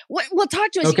 well,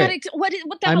 talk to us. Okay. You gotta,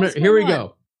 what the hell's here we going on?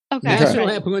 go. Okay. National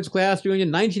Lampoon's Class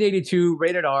Reunion, 1982,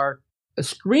 rated R. A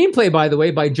screenplay, by the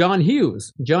way, by John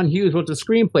Hughes. John Hughes wrote the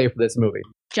screenplay for this movie.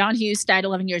 John Hughes died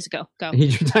 11 years ago. Go. He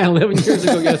died 11 years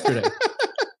ago yesterday.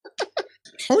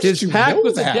 How did His you pact know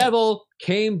with that? the devil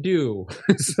came due.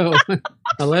 So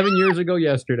 11 years ago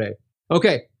yesterday.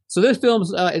 Okay, so this film,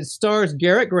 it stars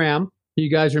Garrett Graham, who you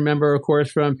guys remember, of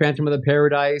course, from Phantom of the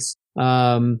Paradise,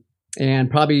 and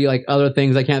probably like other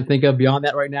things I can't think of beyond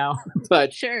that right now.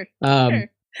 But Sure.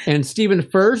 and Stephen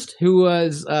Furst, who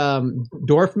was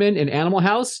Dorfman in Animal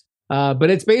House.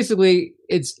 But it's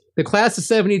the class of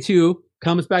 72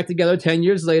 comes back together 10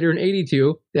 years later in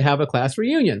 82 to have a class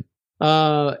reunion.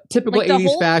 Typical Like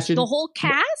 80s fashion. The whole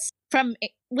cast from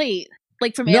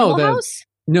Animal House?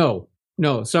 No,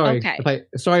 sorry. Okay.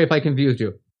 Sorry if I confused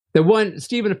you. The one,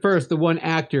 Stephen Furst, the one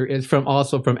actor is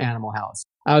also from Animal House.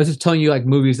 I was just telling you like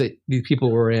movies that these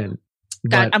people were in.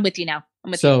 God, I'm with you now.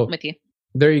 I'm with you.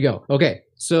 There you go. Okay.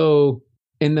 So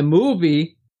in the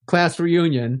movie Class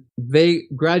Reunion, they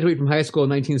graduate from high school in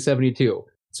 1972.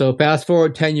 So fast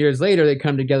forward 10 years later, they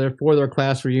come together for their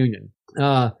class reunion.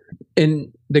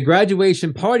 In the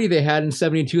graduation party they had in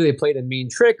 72, they played a mean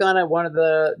trick on it, one of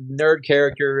the nerd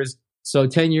characters. So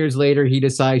 10 years later, he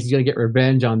decides he's going to get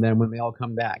revenge on them when they all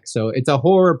come back. So it's a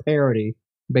horror parody,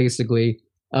 basically,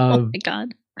 of Oh my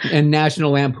God. and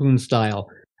National Lampoon style.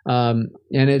 And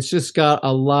it's just got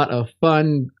a lot of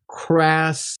fun,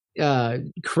 crass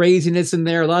craziness in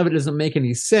there. A lot of it doesn't make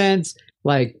any sense.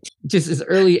 Like just this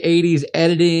early 80s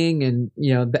editing, and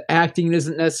the acting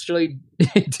isn't necessarily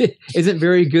isn't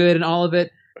very good in all of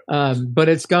it. But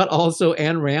it's got also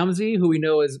Anne Ramsey, who we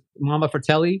know as Mama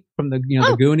Fratelli from the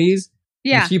the Goonies.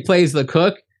 Yeah. And she plays the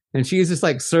cook, and she's just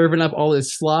like serving up all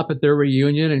this slop at their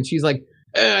reunion, and she's like,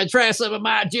 "Try some of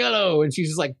my Jello," and she's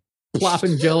just like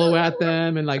plopping Jello at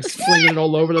them and like slinging it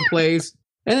all over the place.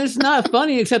 And it's not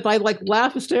funny, except I like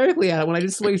laugh hysterically at it when I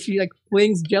just the way she like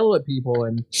flings Jello at people.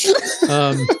 And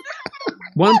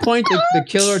one point the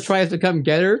killer tries to come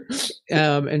get her,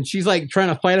 and she's like trying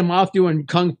to fight him off doing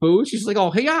kung fu. She's like, "Oh,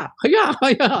 hey-ya, hey-ya,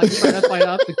 hey-ya," like trying to fight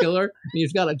off the killer. And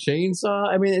he's got a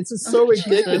chainsaw. I mean, it's just so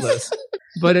ridiculous,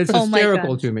 but it's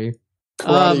hysterical to me.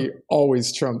 Karate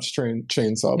always trumps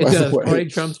chainsaw, by It does. the way.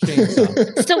 Karate trumps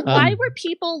chainsaw. So why were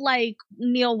people like,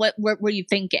 Neil, what were you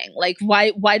thinking? Like, why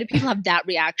do people have that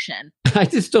reaction? I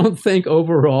just don't think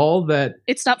overall that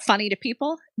It's not funny to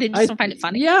people? They just don't find it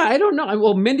funny? Yeah, I don't know.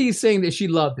 Well, Mindy's saying that she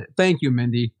loved it. Thank you,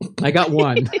 Mindy. I got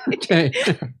one. Okay.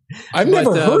 I've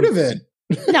never heard of it.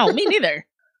 No, me neither.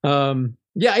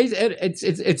 Yeah,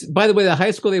 it's by the way, the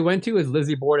high school they went to is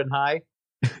Lizzie Borden High.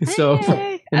 So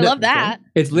Hey, I love that.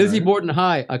 it's Lizzie Borden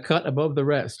High, a cut above the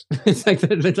rest. It's like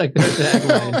their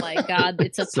tagline. Oh my God,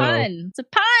 it's a So- pun. It's a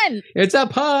pun. It's a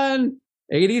pun.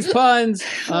 80s puns.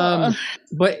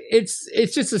 But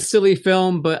it's just a silly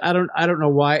film, but I don't know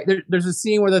why. There's a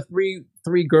scene where the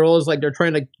three girls, like they're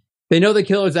trying to they know the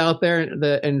killer's out there,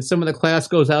 and some of the class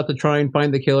goes out to try and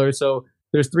find the killer. So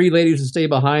there's 3 ladies who stay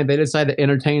behind. They decide to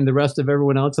entertain the rest of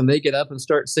everyone else, and they get up and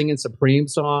start singing Supreme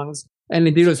songs. And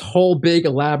they do this whole big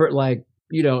elaborate,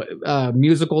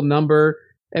 musical number.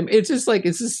 And it's just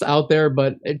out there,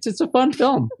 but it's just a fun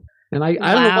film. And I don't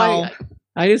know why.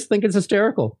 I just think it's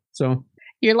hysterical. So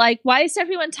you're like, why is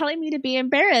everyone telling me to be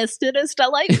embarrassed? It is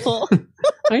delightful.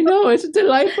 I know, it's a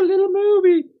delightful little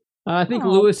movie. I think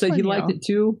Lewis said he liked it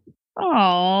too.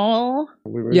 Oh,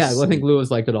 yeah, I think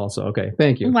Lewis liked it also. Okay,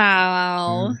 thank you.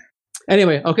 Wow.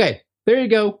 Anyway, okay, there you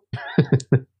go.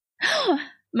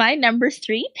 My number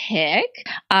 3 pick.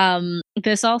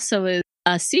 This also is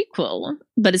a sequel,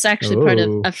 but it's actually part of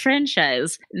a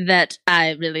franchise that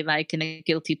I really like in a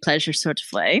guilty pleasure sort of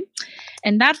way.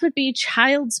 And that would be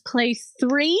Child's Play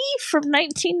 3 from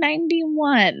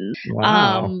 1991.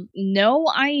 Wow. No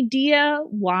idea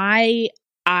why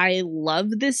I love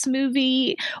this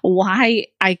movie, why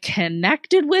I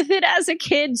connected with it as a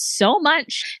kid so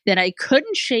much that I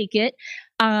couldn't shake it.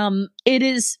 It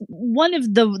is one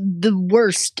of the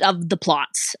worst of the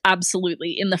plots,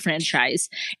 absolutely, in the franchise.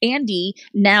 Andy,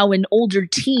 now an older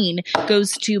teen,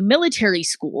 goes to military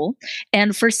school,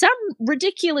 and for some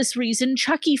ridiculous reason,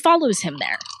 Chucky follows him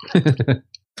there.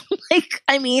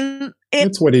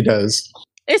 That's what he does.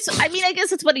 I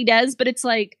guess it's what he does, but it's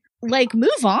like,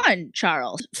 move on,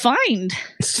 Charles. Find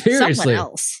someone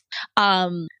else.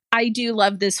 I do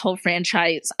love this whole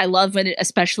franchise. I love when it,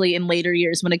 especially in later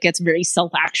years, when it gets very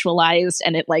self-actualized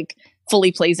and it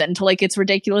fully plays into its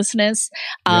ridiculousness.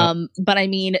 But I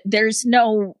mean, there's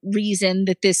no reason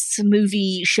that this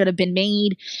movie should have been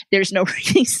made. There's no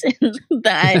reason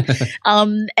that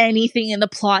anything in the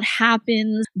plot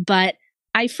happens, but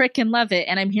I freaking love it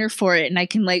and I'm here for it and I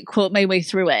can quote my way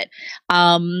through it.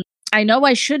 I know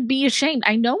I should be ashamed.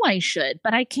 I know I should,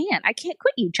 but I can't. I can't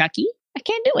quit you, Chucky. I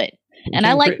can't do it. And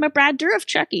I like my Brad Dourif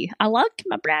Chucky. I like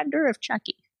my Brad Dourif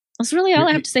Chucky. That's really all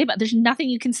I have to say about it. There's nothing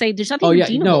you can say. There's nothing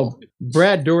redeemable. No.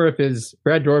 Brad Dourif is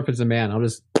a man. I'll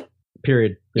just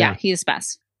period. Yeah, he is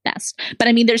best. But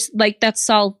I mean, there's that's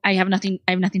all. I have nothing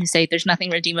to say. There's nothing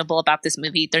redeemable about this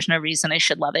movie. There's no reason I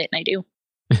should love it, and I do.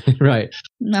 Right.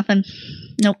 Nothing.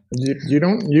 Nope. You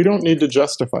don't need to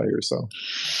justify yourself.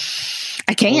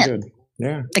 I can't.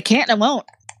 Yeah. I can't. I won't.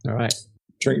 All right.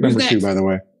 Drink number 2, by the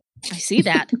way. I see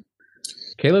that.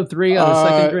 Caleb 3 on the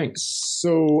second drink.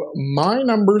 So my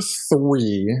number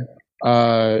 3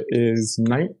 is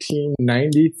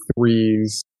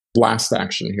 1993's Last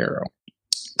Action Hero,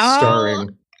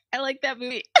 starring. I like that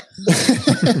movie.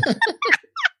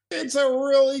 It's a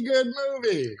really good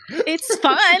movie. It's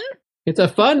fun. It's a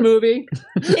fun movie.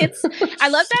 I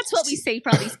love that's what we say for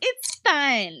all these. It's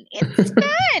fun. It's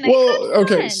fun. Well,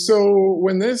 okay. So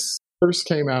when this first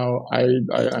came out, and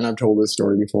I've told this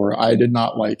story before, I did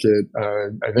not like it. I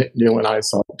think Neil and I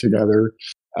saw it together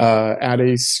at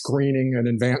an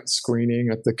advanced screening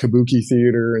at the Kabuki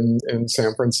Theater in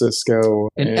San Francisco.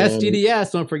 And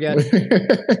SDDS, don't forget.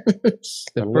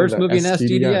 The first movie in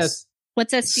SDDS.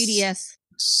 What's SDDS?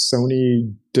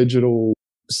 Sony Digital.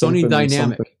 Sony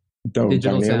Dynamic.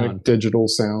 Digital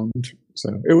sound. So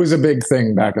it was a big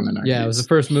thing back in the 90s. Yeah, it was the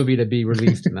first movie to be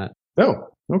released in that. Oh,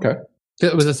 okay.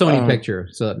 It was a Sony picture,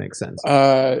 so that makes sense.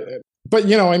 But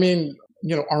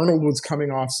Arnold was coming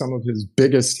off some of his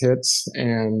biggest hits,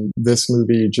 and this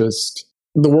movie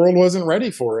the world wasn't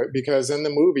ready for it, because in the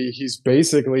movie he's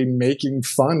basically making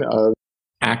fun of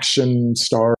action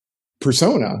star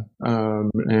persona,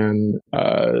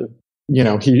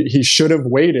 he should have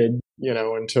waited,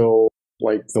 until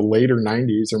the later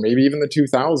 90s or maybe even the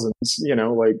 2000s,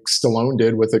 Stallone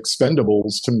did with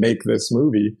Expendables to make this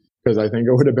movie, because I think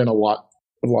it would have been a lot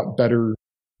better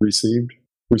received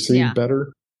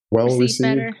better, well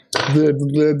received. Am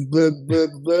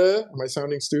I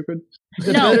sounding stupid?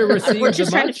 No, we're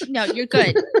just trying to. No, you're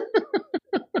good.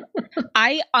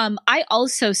 I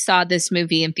also saw this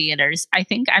movie in theaters. I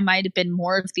think I might have been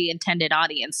more of the intended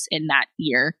audience in that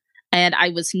year, and I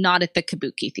was not at the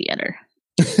Kabuki Theater.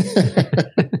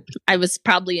 I was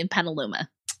probably in Petaluma.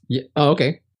 Yeah. Oh,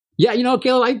 okay. Yeah,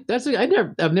 Caleb,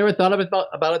 I've never thought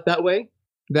about it that way.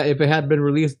 That if it had been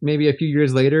released maybe a few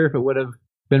years later, if it would have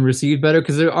been received better,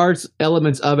 because there are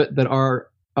elements of it that are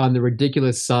on the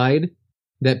ridiculous side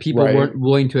that people weren't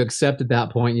willing to accept at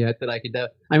that point yet. That I could, the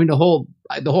whole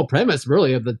premise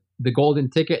really of the golden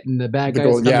ticket and the bad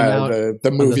guys coming out,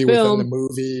 the movie within the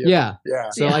movie, yeah.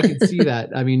 So I can see that.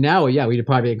 I mean, now, we'd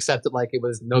probably accept it like it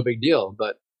was no big deal,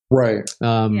 but right,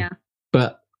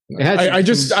 but. I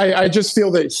just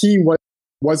feel that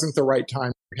wasn't the right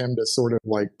time for him to sort of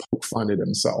poke fun at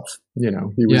himself. He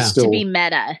was still to be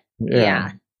meta.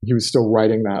 Yeah. He was still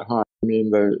riding that high. I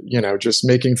mean, just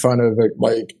making fun of it,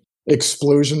 like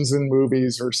explosions in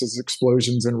movies versus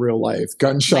explosions in real life,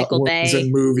 gunshot Michael wounds Bay.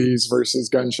 in movies versus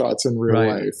gunshots in real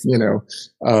life,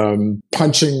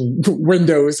 punching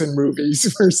windows in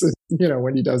movies versus,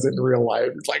 when he does it in real life,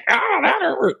 it's like, that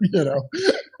hurt,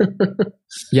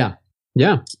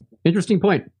 Yeah. Interesting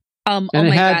point. Oh And my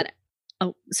it had- god.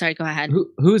 Oh, sorry. Go ahead.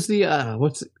 Who's the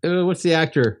what's the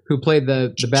actor who played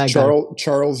the bad guy?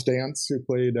 Charles Dance, who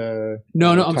played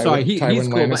No, I'm sorry. He's Tywin cool.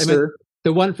 But I meant Lannister.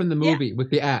 the one from the movie with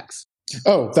the axe.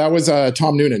 Oh, that was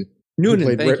Tom Noonan.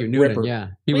 Noonan, thank you, Noonan. Ripper. Yeah,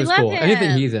 he We was love cool.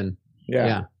 Anything him. he's in.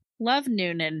 Yeah. Love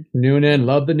Noonan. Noonan,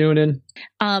 love the Noonan.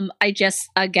 I just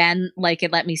again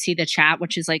it let me see the chat,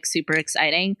 which is like super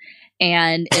exciting.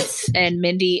 And and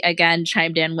Mindy again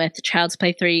chimed in with Child's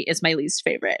Play 3 is my least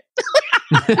favorite.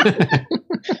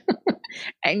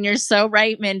 And you're so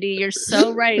right, Mindy. You're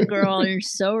so right, girl. You're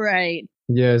so right.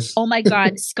 Yes. Oh my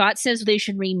God. Scott says they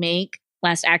should remake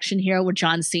Last Action Hero with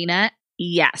John Cena.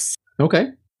 Yes. Okay,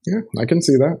 Yeah, I can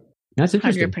see that. that's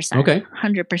interesting. 100%. Okay,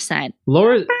 100%.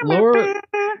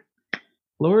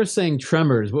 Laura's saying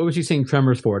Tremors. What was she saying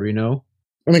Tremors for? Do we know?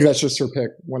 I think that's just her pick,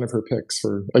 one of her picks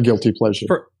for a guilty pleasure.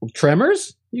 For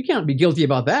Tremors? You can't be guilty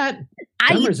about that.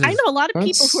 I Tremors know is- a lot of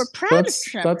people who are proud of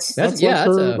Tremors.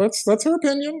 That's her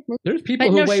opinion. There's people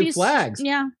But who no, wave she's- flags.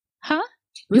 Yeah. Huh?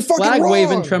 You're fucking Flag wrong.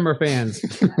 waving Tremor fans.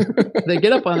 They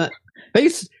get up on that.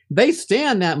 They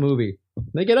stand that movie.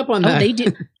 They get up on Oh, that. they do.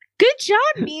 Good job,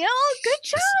 Neil. Good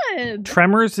job.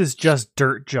 Tremors is just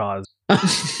Dirt Jaws.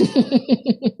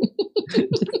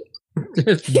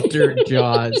 Just Dirt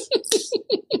Jaws.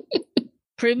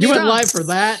 Prove me You went wrong. live for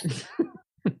that.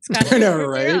 Scott, I know, prove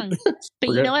me right? wrong. But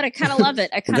We're you know what? I kind of love it.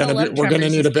 I kind of love We're gonna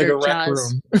Tremors need a as bigger Dirt rec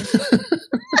Jaws. room.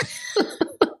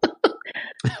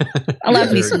 I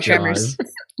love me Dirt some Jaws. Tremors.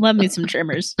 Love me some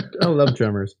Tremors. I love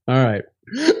Tremors. All right.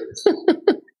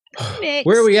 Next.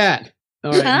 Where are we at?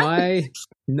 All right. Huh? My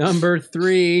number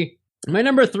three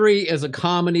is a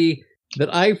comedy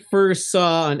that I first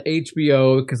saw on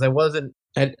HBO because I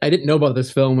didn't know about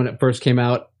this film when it first came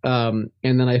out. And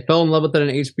then I fell in love with it on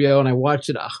HBO and I watched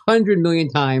it 100 million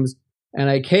times. And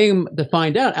I came to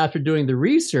find out after doing the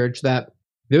research that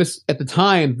at the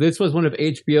time, this was one of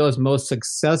HBO's most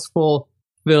successful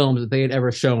films that they had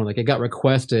ever shown. Like it got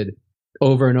requested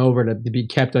over and over to be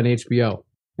kept on HBO.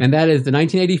 And that is the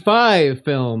 1985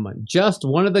 film, Just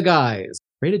One of the Guys,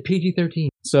 rated PG-13.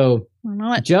 So You know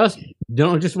what? just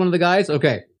one of the guys.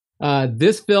 Okay.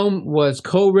 This film was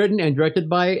co-written and directed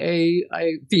by a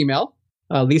female,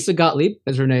 Lisa Gottlieb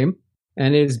is her name.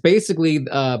 And it is basically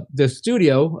the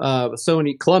studio,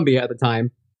 Sony Columbia at the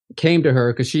time, came to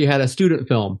her because she had a student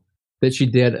film that she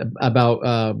did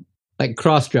about like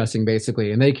cross-dressing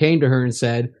basically. And they came to her and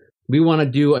said, we want to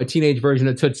do a teenage version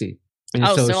of Tootsie. And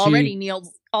Already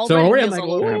Neil's I'm Neil's like,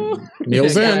 all over him. "Whoa."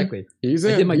 Neil's in. Exactly. He's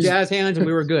I in. did my He's- jazz hands and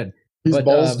we were good. He's but,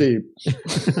 balls deep.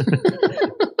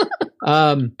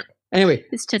 Anyway,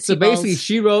 His Tootsie so basically, Balls.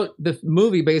 she wrote the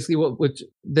movie. Basically, which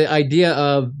the idea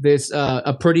of this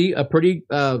a pretty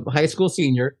high school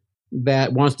senior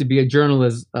that wants to be a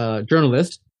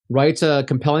journalist writes a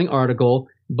compelling article,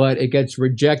 but it gets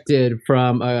rejected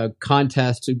from a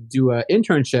contest to do an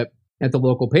internship at the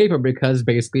local paper because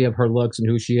basically of her looks and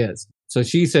who she is. So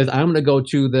she says, "I'm going to go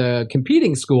to the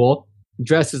competing school,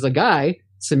 dressed as a guy,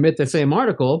 submit the same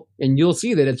article, and you'll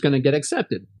see that it's going to get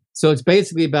accepted." So it's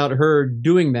basically about her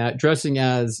doing that, dressing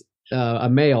as a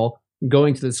male,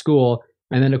 going to the school,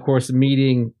 and then of course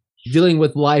dealing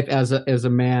with life as a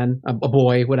man, a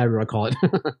boy, whatever I call it,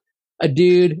 a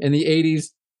dude in the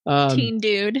 80s, Teen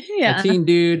dude. Yeah. a teen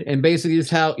dude, and basically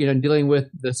just how dealing with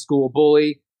the school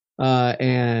bully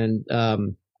and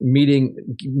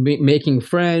making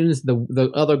friends, the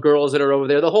other girls that are over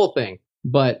there, the whole thing.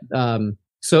 But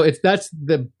so that's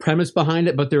the premise behind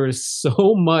it, but there is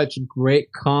so much great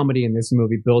comedy in this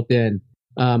movie built in.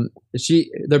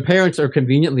 Their parents are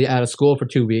conveniently out of school for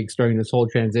 2 weeks during this whole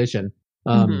transition.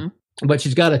 But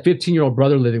she's got a 15-year-old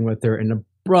brother living with her, and the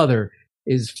brother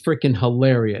is freaking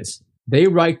hilarious. They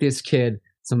write this kid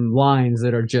some lines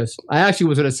that are just, I actually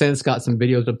was going to send Scott some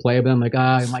videos to play, but I'm like,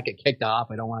 I might get kicked off.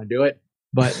 I don't want to do it.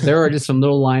 But there are just some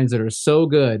little lines that are so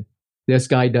good. This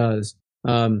guy does.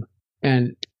 For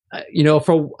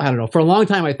a long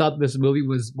time, I thought this movie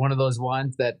was one of those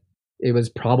ones that it was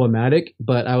problematic,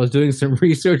 but I was doing some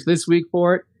research this week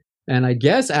for it. And I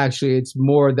guess actually it's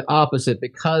more the opposite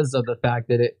because of the fact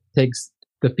that it takes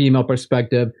the female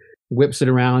perspective, whips it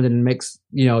around and makes,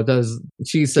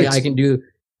 she say, I can do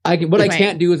I Right.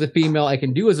 can't do as a female, I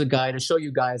can do as a guy to show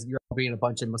you guys you're all being a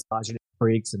bunch of misogynist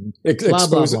freaks and blah,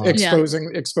 blah, blah.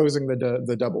 exposing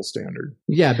the double standard.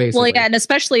 Yeah, basically. Well, yeah, and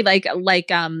especially like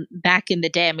back in the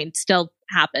day, I mean, still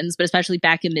happens, but especially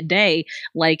back in the day,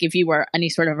 like if you were any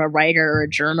sort of a writer or a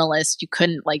journalist, you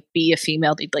couldn't like be a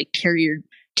female. They'd like tear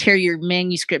your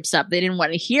manuscripts up. They didn't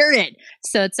want to hear it.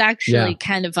 So it's actually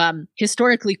kind of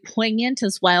historically poignant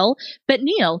as well. But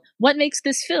Neil, what makes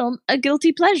this film a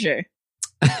guilty pleasure?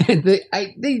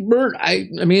 I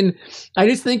mean, I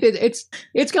just think that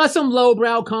it's got some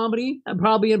lowbrow comedy,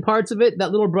 probably in parts of it. That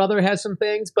little brother has some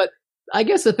things, but I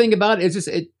guess the thing about it is just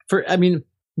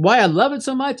why I love it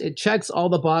so much. It checks all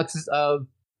the boxes of.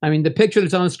 I mean, the picture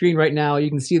that's on the screen right now, you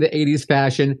can see the 80s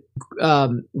fashion,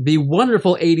 the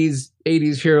wonderful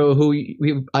 80s hero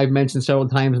who I've mentioned several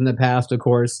times in the past, of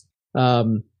course,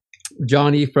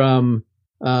 Johnny from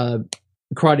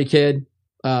Karate Kid.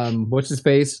 What's his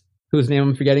face? Whose name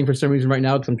I'm forgetting for some reason right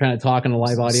now because I'm trying to talk in a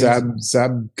live audience.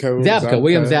 Zabka.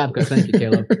 William Zabka. Thank you,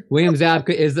 Caleb. William Zabka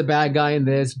is the bad guy in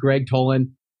this. Greg Tolan.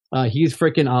 He's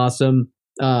freaking awesome.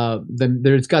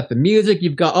 There's got the music.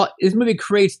 You've got this movie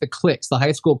creates the cliques, the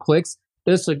high school cliques.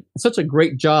 Does such a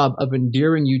great job of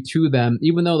endearing you to them,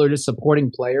 even though they're just supporting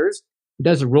players. It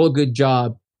does a real good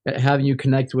job at having you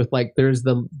connect with, like, there's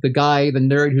the guy, the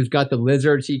nerd who's got the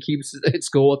lizards he keeps at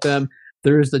school with them.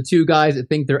 There's the two guys that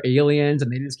think they're aliens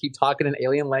and they just keep talking in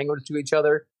alien language to each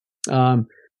other.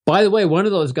 By the way, one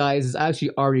of those guys is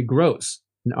actually Ari Gross.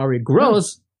 And Ari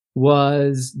Gross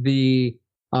was the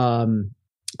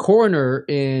coroner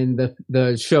in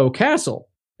the show Castle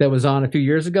that was on a few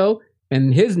years ago.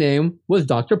 And his name was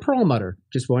Dr. Perlmutter.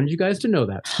 Just wanted you guys to know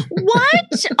that.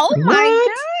 What? Oh my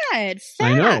God. Facts,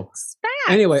 I know. Facts.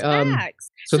 Anyway, facts.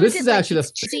 So this is actually the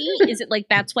see? Is it like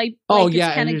that's why? Like, oh it's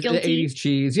yeah, kind and of there's guilty. the 80s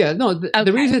cheese. Yeah, no,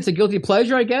 the reason it's a guilty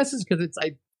pleasure, I guess, is because it's.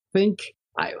 I think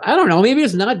I don't know. Maybe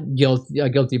it's not a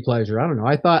guilty pleasure. I don't know.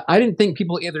 I didn't think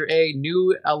people either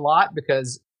knew a lot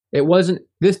because it wasn't.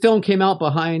 This film came out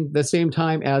behind the same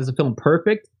time as the film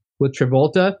Perfect with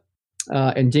Travolta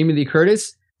and Jamie Lee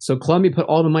Curtis. So Columbia put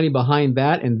all the money behind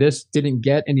that, and this didn't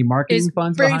get any marketing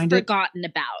funds behind it. Very forgotten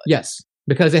about. Yes.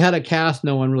 Because they had a cast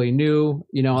no one really knew,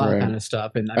 all that kind of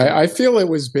stuff. And I feel it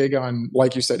was big on,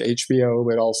 like you said, HBO,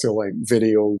 but also like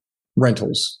video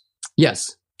rentals.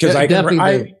 Yes, because I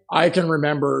can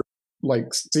remember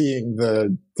like seeing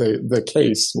the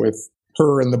case with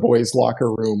her in the boys'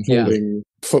 locker room holding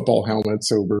football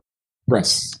helmets over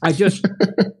breasts. I just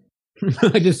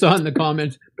saw in the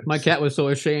comments, my cat was so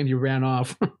ashamed he ran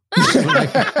off.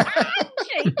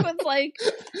 Jake was like,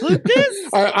 look this.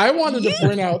 I wanted to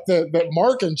point out that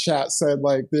Mark in chat said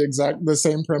like the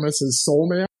same premise as Soul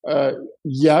Man.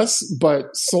 Yes,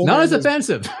 but Soul not Man as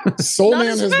offensive. Soul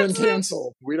Man has been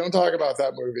canceled. We don't talk about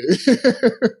that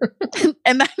movie.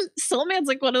 And then Soul Man's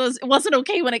like one of those. It wasn't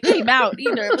okay when it came out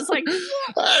either. It was like,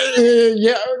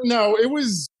 no, it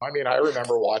was. I mean, I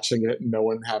remember watching it and no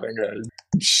one having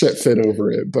a shit fit over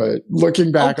it. But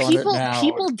looking back on it now,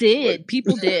 people did.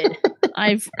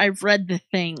 I've read the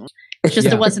thing. It's just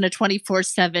it wasn't a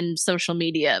 24/7 social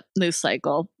media news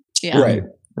cycle. Yeah.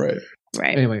 Right.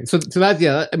 Anyway, so that's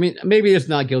I mean, maybe it's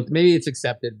not guilty. Maybe it's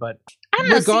accepted, but I don't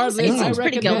know, regardless, it seems I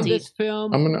pretty recommend guilty. this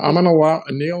film. I'm gonna allow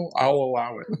Neil. I'll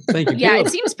allow it. Thank you. Yeah, it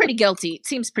seems pretty guilty.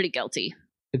 It's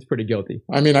pretty guilty.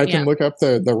 I mean, I can look up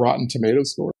the Rotten Tomato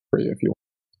score for you if you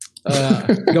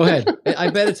want. Go ahead. I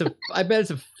bet it's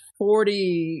a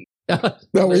 40.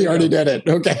 No, we already did it.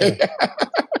 Okay.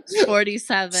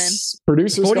 47.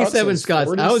 Producer 47 Scott.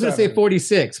 I was going to say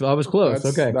 46, but I was close.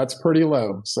 That's pretty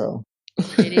low. So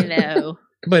pretty low.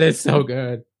 But it's so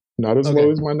good. Not as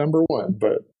low as my number one,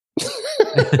 but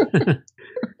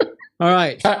all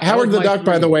right. Howard the Duck,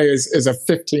 by the way, is a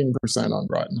 15% on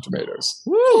Rotten Tomatoes.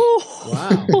 Woo!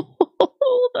 Wow.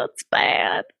 That's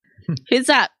bad. Who's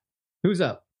up?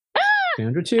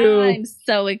 Sandra too. I'm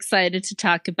so excited to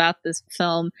talk about this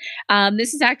film.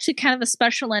 This is actually kind of a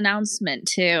special announcement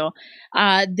too.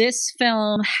 This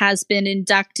film has been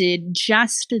inducted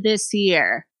just this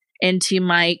year into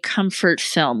my comfort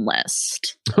film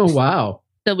list. Oh wow.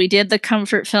 So we did the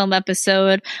comfort film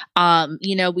episode.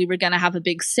 We were going to have a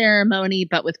big ceremony,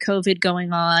 but with COVID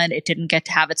going on, it didn't get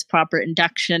to have its proper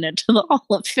induction into the Hall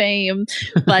of Fame.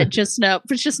 But just know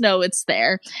it's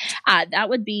there. That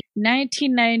would be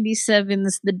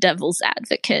 1997's The Devil's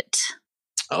Advocate.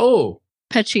 Oh,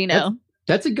 Pacino.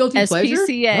 That's a guilty pleasure?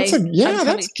 SPCA.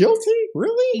 That's guilty?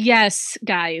 Really? Yes,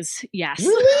 guys. Yes.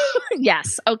 Really?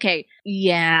 Yes. Okay.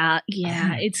 Yeah,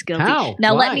 it's guilty. How?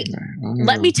 Now Why?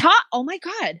 let me talk. Oh my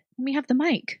God. Let me have the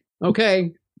mic.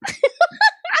 Okay.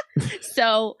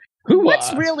 So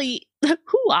What's really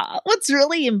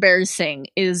embarrassing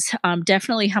is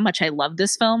definitely how much I love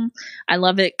this film. I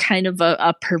love it kind of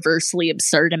a perversely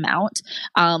absurd amount.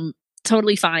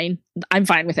 Totally fine. I'm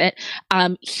fine with it.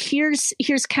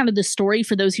 Here's kind of the story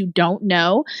for those who don't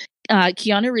know.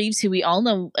 Keanu Reeves, who we all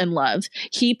know and love,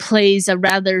 he plays a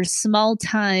rather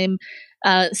small-time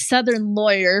Southern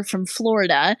lawyer from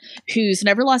Florida who's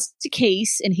never lost a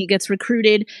case, and he gets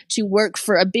recruited to work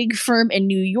for a big firm in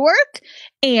New York.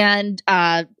 And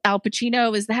Al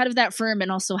Pacino is the head of that firm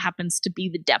and also happens to be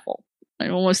the devil. I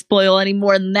don't want to spoil any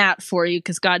more than that for you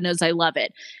because God knows I love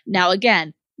it. Now,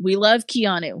 again, we love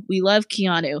Keanu. We love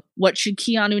Keanu. What should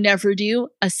Keanu never do?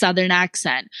 A Southern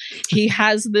accent. He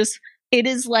has this. It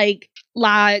is like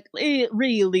it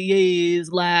really is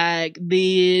like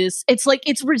this.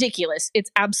 It's ridiculous.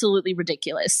 It's absolutely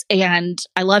ridiculous. And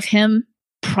I love him.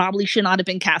 Probably should not have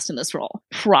been cast in this role.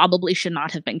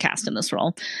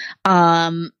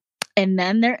 And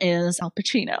then there is Al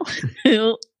Pacino,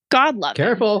 who God love him.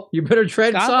 Careful. You better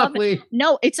tread God softly.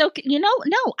 No, it's okay. No,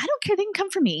 I don't care. They can come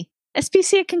for me.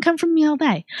 SPCA can come from me all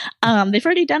day. They've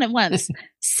already done it once.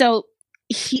 So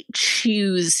he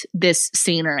chews this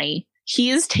scenery. He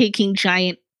is taking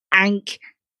giant ank,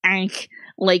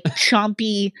 like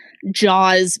chompy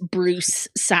Jaws Bruce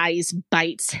size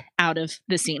bites out of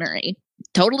the scenery.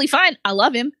 Totally fine. I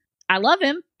love him,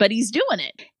 but he's doing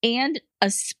it. And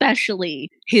especially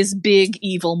his big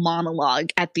evil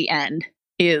monologue at the end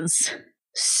is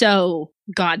so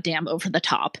goddamn over the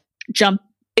top.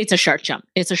 It's a shark jump.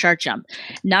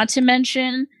 Not to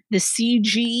mention the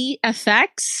CG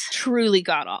effects, truly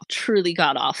god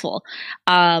awful.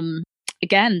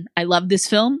 Again, I love this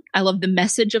film. I love the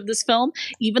message of this film.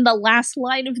 Even the last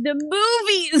line of the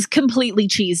movie is completely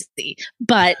cheesy,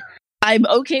 but I'm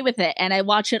okay with it, and I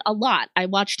watch it a lot. I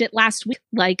watched it last week.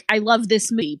 Like, I love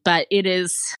this movie, but it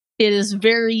is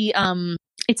very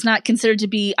it's not considered to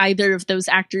be either of those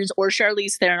actors or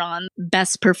Charlize Theron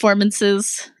best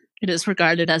performances. It is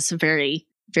regarded as a very,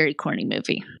 very corny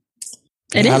movie.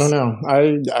 I don't know. I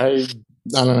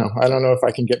don't know. I don't know if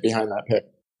I can get behind that pick.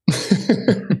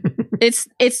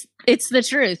 It's the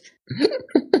truth.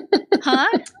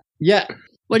 Huh? Yeah.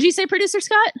 What did you say, Producer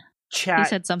Scott? Chat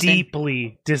said something.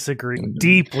 deeply disagree. No,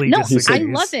 Disagrees. I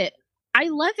love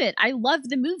it. I love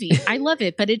the movie. I love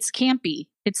it, but it's campy.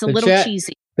 It's a The little chat-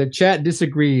 cheesy. The chat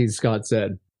disagrees, Scott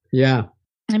said. Yeah.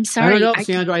 I'm sorry. I don't know,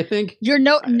 Sandra. I think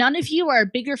None of you are a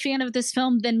bigger fan of this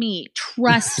film than me.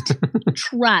 Trust.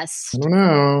 I don't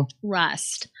know.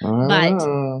 Trust. I don't But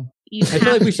know. you I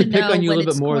feel like we should pick know on you a when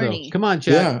little it's bit more, corny. though. Come on,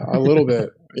 chat. Yeah, a little bit.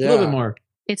 A Yeah. little bit more.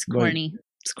 It's corny.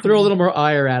 It's corny. Throw a little more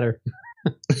ire at her.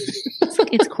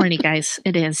 It's corny, guys.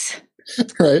 It is.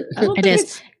 Right. I don't It think is.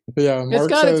 it's- Yeah, It's Mark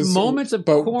got says, its moments of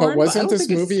but corn, but I wasn't don't this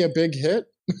think it's- movie a big hit?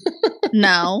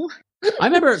 No. I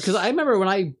remember when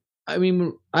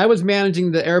I was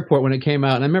managing the airport when it came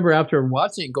out, and I remember after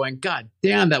watching it going, God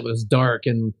damn, that was dark,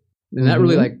 and that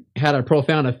really like had a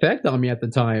profound effect on me at the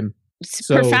time. It's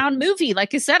So- a profound movie.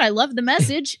 Like I said, I love the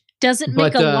message. Doesn't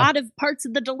make But, a lot of parts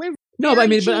of the delivery. No, but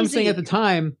very but I'm saying cheesy. at the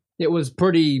time it was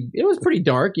pretty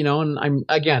dark, you know, and I'm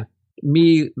again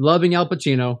me loving Al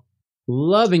Pacino,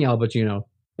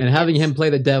 and having him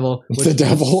play the devil was The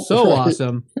devil, so right.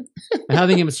 awesome. And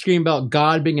having him scream about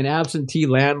God being an absentee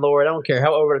landlord. I don't care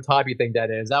how over the top you think that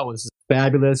is. That was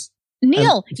fabulous.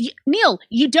 Neil,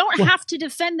 you don't have to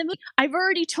defend the movie. I've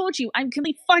already told you I'm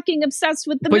completely fucking obsessed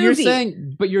with the But movie. you're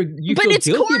saying, you But feel it's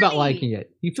guilty about corny. liking it.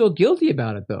 You feel guilty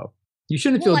about it, though. You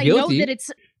shouldn't well, feel I guilty. know that it's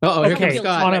Uh-oh, here Okay, comes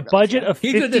Scott. on a budget of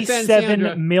He's gonna defend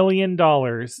Sandra. $57 million,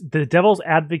 The Devil's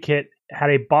Advocate had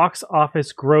a box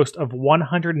office gross of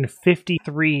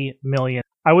 $153 million.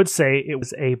 I would say it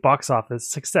was a box office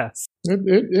success.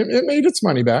 It made its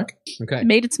money back. Okay,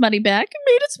 made its money back.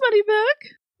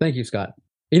 thank you, Scott.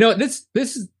 You know, this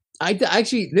is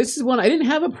one I didn't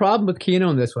have a problem with Keanu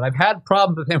in this one. I've had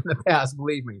problems with him in the past,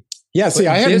 believe me. Yeah, see,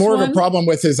 But I had this more of one? a problem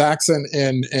with his accent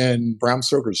in Bram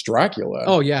Stoker's Dracula.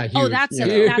 Oh yeah, huge. Oh, that's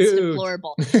huge.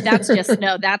 deplorable. That's just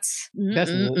that's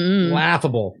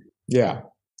laughable. Yeah.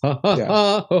 Ha, ha, Yeah.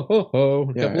 ha, ho, ho,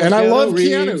 ho. Yeah. Double And I love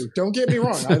Reeves. Keanu. Don't get me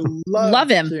wrong. I Love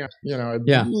him. Keanu. You know, I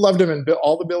Yeah. loved him in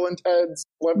all the Bill and Ted's.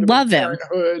 Loved him Love in him.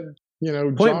 Parenthood. You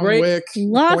know, Point John Break. Wick.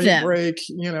 Love Point him. Break.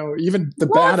 You know, even the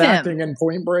Love bad him. acting in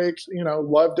Point Break. You know,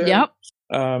 loved it. Yep.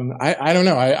 I don't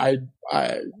know.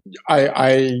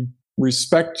 I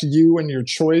respect you and your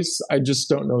choice. I just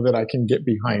don't know that I can get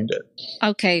behind it.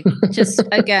 Okay. Just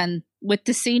again with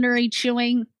the scenery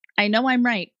chewing. I know I'm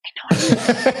right.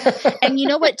 And you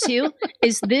know what, too,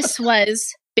 is this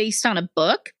was based on a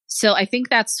book. So I think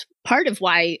that's part of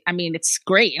why, I mean, it's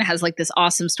great. It has like this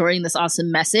awesome story and this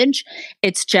awesome message.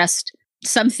 It's just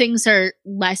some things are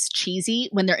less cheesy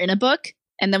when they're in a book,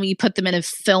 and then when you put them in a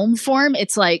film form,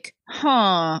 it's like,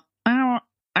 I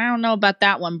don't know about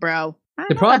that one, bro.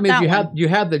 The problem is you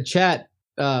have the chat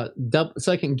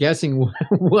second guessing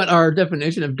what our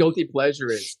definition of guilty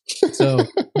pleasure is. So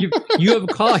you have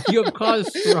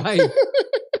caused strife.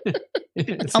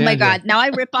 Oh my God! Now I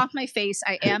rip off my face.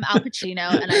 I am Al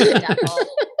Pacino, and I'm the devil,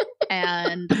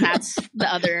 and that's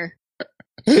the other.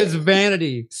 Because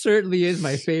vanity certainly is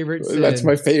my favorite sin. That's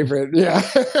my favorite. Yeah.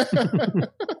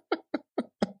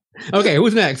 Okay,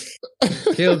 who's next?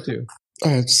 Caleb 2.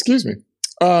 Excuse me.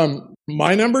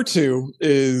 My number 2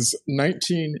 is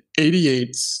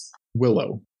 1988's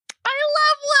Willow. I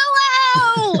love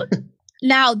Willow.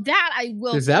 Now that I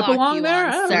will. Does that belong there? On,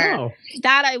 I don't sir. know.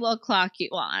 That I will clock you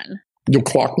on. You'll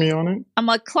clock me on it? I'm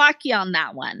gonna clock you on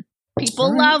that one.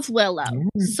 People love Willow.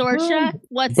 Sorsha,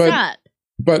 what's up?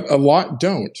 But a lot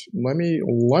don't. Let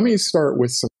me start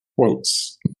with some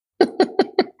quotes.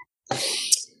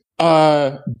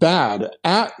 Bad.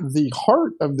 At the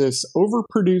heart of this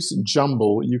overproduced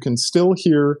jumble, you can still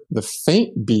hear the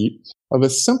faint beat of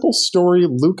a simple story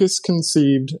Lucas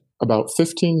conceived about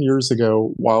 15 years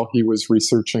ago while he was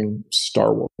researching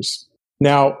Star Wars.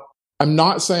 Now, I'm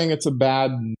not saying it's a bad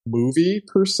movie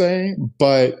per se,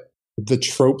 but the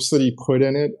tropes that he put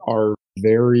in it are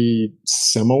very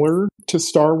similar to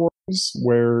Star Wars,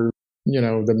 where,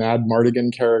 the Mad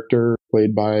Mardigan character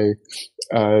played by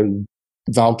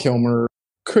Val Kilmer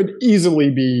could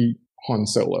easily be Han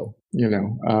Solo,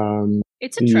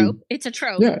 It's a trope. It's a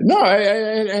trope. Yeah, no,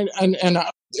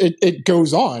 it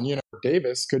goes on,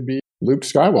 Davis could be Luke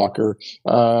Skywalker.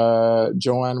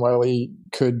 Joanne Wiley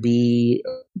could be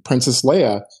Princess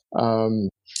Leia.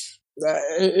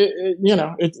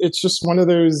 It's just one of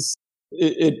those,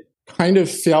 it kind of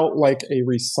felt like a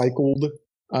recycled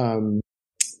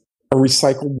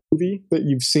movie that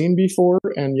you've seen before,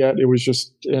 and yet it was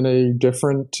just in a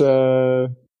different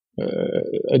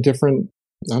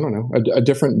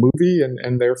movie,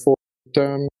 and therefore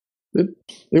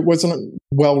it wasn't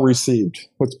well received.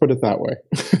 Let's put it that way.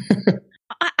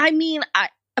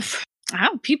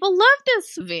 People love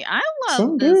this movie. I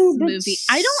love this movie.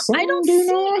 I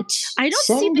don't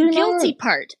see the guilty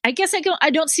part. I guess I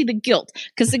don't see the guilt,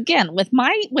 because again, with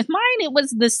mine, it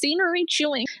was the scenery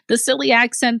chewing, the silly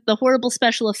accent, the horrible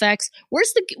special effects.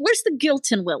 Where's the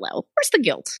guilt in Willow? Where's the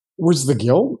guilt? Where's the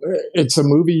guilt? It's a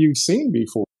movie you've seen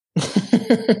before,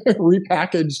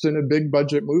 repackaged in a big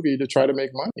budget movie to try to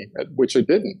make money, which it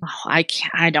didn't. Oh,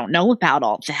 I don't know about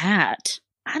all that.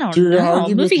 I don't know.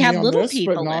 The movie had little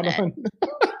people in it.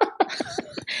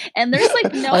 And there's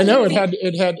like no. I know it had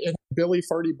Billy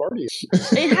Farty Barty.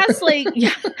 It has like,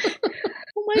 yeah.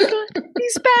 Oh my God,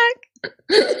 he's back.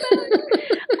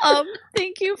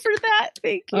 Thank you for that.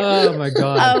 Thank you. Oh my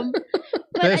God.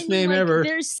 Best name like, ever.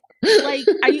 There's like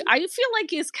I feel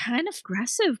like it's kind of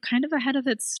aggressive, kind of ahead of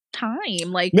its time.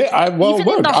 Like in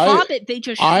The Hobbit, they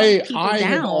just shut people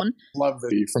down. I love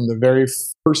it from the very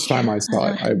first time I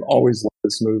saw it. I've always loved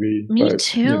this movie. Me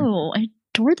too. I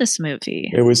adore this movie.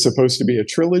 It was supposed to be a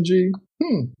trilogy.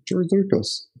 George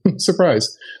Lucas.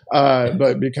 Surprise.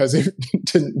 But because it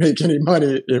didn't make any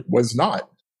money, it was not.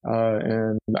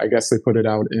 And I guess they put it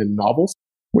out in novels,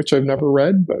 which I've never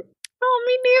read, but. Oh,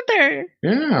 me neither.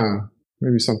 Yeah.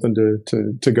 Maybe something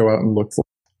to go out and look for.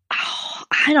 Oh,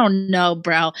 I don't know,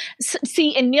 bro.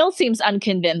 See, and Neil seems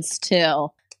unconvinced too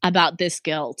about this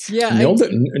guilt. Yeah, Neil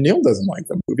doesn't like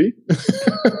the movie.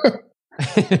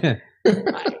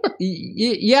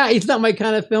 Yeah, it's not my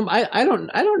kind of film. I don't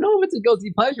know if it's a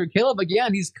guilty pleasure. Caleb,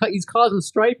 again, he's causing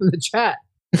strife in the chat.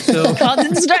 So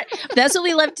that's what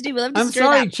we love to do. We love to I'm stir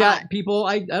sorry, that chat pot. people.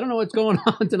 I don't know what's going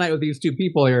on tonight with these two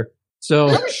people here. So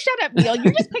shut up, Neil.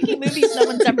 You're just picking movies no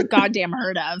one's ever goddamn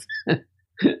heard of.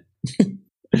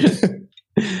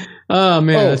 Oh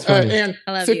man, that's funny. And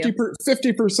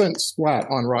 50% splat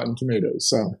on Rotten Tomatoes.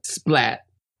 So splat.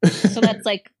 So that's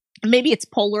like, maybe it's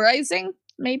polarizing.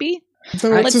 Maybe.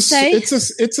 So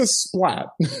it's a splat.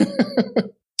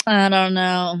 I don't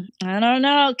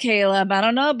know, Caleb. I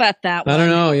don't know about that one. I don't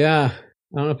know. Yeah,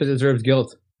 I don't know if it deserves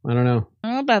guilt. I don't know. I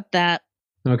don't know about that.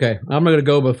 Okay, I'm gonna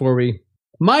go before we.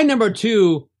 My number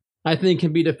 2, I think,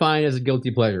 can be defined as a guilty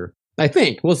pleasure. I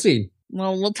think. We'll see.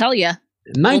 Well, we'll tell you.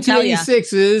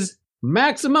 1986's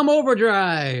Maximum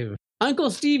Overdrive.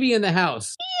 Uncle Stevie in the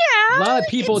house. Yeah. A lot of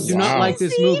people do not like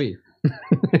this movie.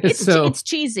 It's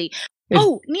cheesy.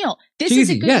 Neil, this is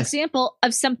a good example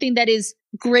of something that is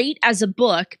great as a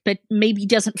book, but maybe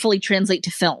doesn't fully translate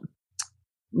to film.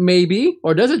 Maybe.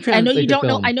 Or does it translate I know you to don't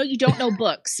film? know. I know you don't know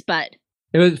books, but.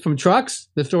 It was from Trucks?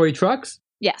 The story Trucks?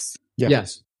 Yes. Yeah.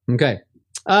 Yes. Okay.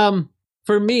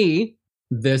 For me,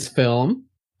 this film.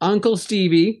 Uncle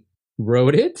Stevie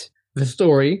wrote it, the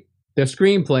story, the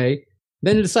screenplay,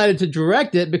 then decided to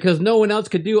direct it because no one else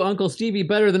could do Uncle Stevie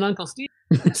better than Uncle Stevie.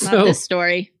 Love this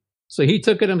story. So he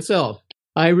took it himself.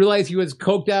 I realized he was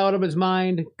coked out of his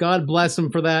mind. God bless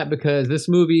him for that, because this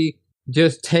movie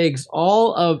just takes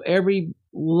all of every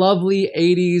lovely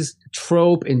 80s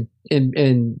trope and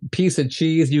piece of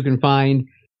cheese you can find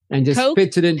and just Coke,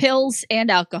 fits it in. Pills and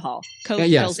alcohol. Coke,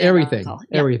 Yes, pills, and everything. alcohol.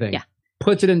 Everything. Yeah.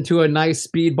 Puts it into a nice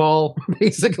speedball,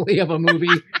 basically, of a movie.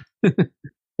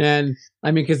 And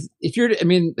I mean, because if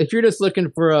you're just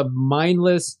looking for a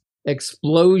mindless,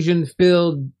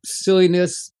 explosion-filled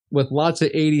silliness with lots of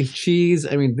 80s cheese,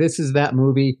 I mean, this is that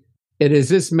movie. It is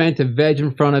just meant to veg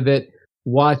in front of it,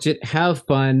 watch it, have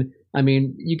fun. I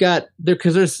mean, you got there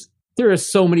because there are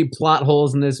so many plot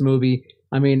holes in this movie.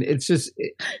 I mean, it's just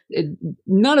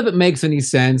none of it makes any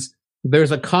sense.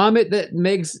 There's a comet that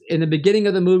makes in the beginning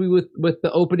of the movie with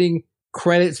the opening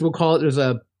credits, we'll call it. There's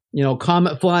a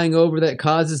comet flying over that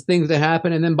causes things to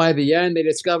happen, and then by the end they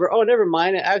discover, oh, never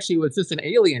mind, it actually was just an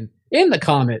alien in the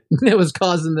comet that was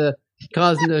causing the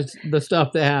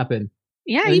stuff to happen.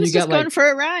 Yeah, he was just going for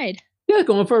a ride. Yeah,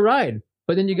 going for a ride.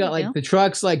 But then you got the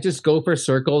trucks just go for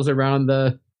circles around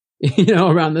the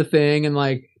around the thing and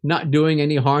not doing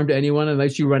any harm to anyone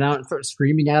unless you run out and start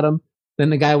screaming at them. Then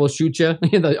the guy will shoot you.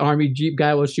 The army jeep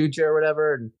guy will shoot you or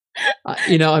whatever. And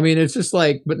I mean, it's just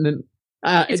but then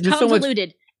it's just convoluted.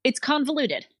 So much, it's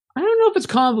convoluted. I don't know if it's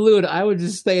convoluted. I would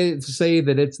just say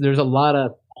that there's a lot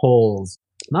of holes,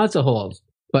 lots of holes.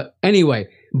 But anyway,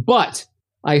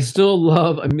 I still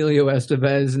love Emilio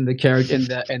Estevez and the character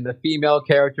and the female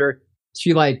character.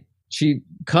 She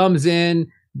comes in.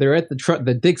 They're at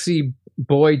the Dixie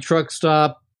Boy truck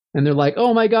stop. And they're like,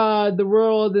 oh my God, the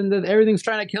world and everything's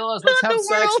trying to kill us. Let's have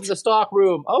sex in the stock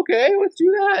room. Okay, let's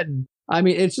do that. And, I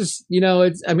mean, it's just,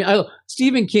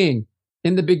 Stephen King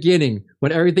in the beginning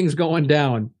when everything's going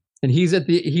down and he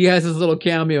has his little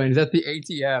cameo and he's at the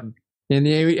ATM and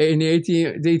the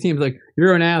ATM's like,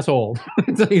 you're an asshole.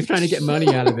 So he's trying to get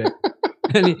money out of it.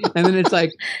 and then it's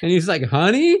and he's like,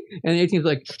 honey? And the ATM's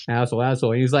like, asshole.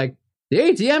 And he's like, the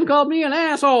ATM called me an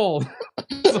asshole.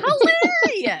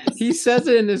 Hilarious. He says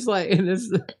it in this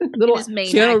little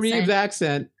Keanu Reeves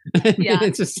accent. Yeah.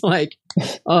 It's just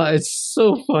it's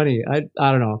so funny. I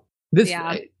don't know.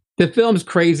 The film's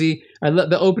crazy. I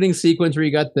love the opening sequence where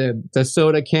you got the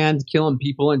soda cans killing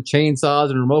people and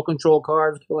chainsaws and remote control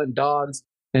cars killing dogs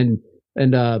and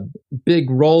big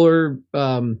roller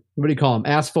what do you call them,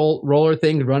 asphalt roller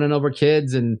things running over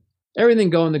kids and everything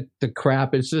going to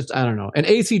crap. It's just, I don't know. And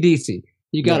AC/DC.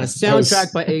 You got a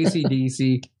soundtrack by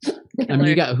AC/DC. I mean,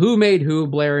 you got Who Made Who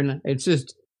blaring. It's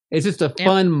just a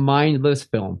fun, mindless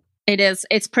film. It is.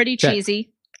 It's pretty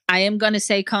cheesy. I am going to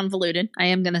say convoluted. I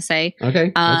am going to say.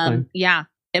 Okay, that's fine. Yeah,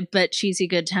 but cheesy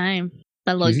good time.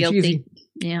 A little guilty. Cheesy.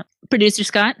 Yeah. Producer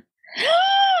Scott?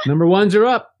 Number ones are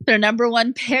up. Their number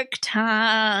one pick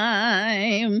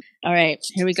time. All right,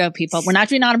 here we go, people. We're not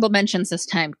doing honorable mentions this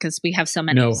time because we have so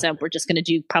many. No. So we're just going to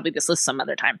do probably this list some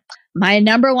other time. My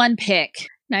number one pick,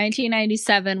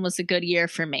 1997 was a good year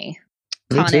for me.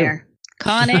 Con Air.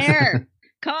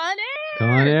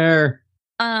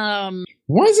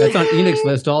 Was it? That's on Enoch's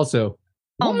list also.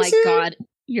 Oh my God.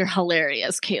 You're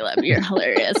hilarious, Caleb. You're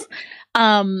hilarious.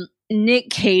 Nick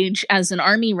Cage as an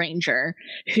Army Ranger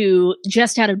who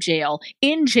just out of jail,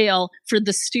 in jail for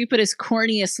the stupidest,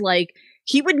 corniest,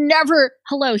 he would never,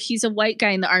 he's a white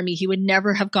guy in the Army. He would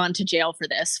never have gone to jail for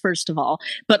this, first of all.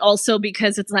 But also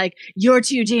because it's you're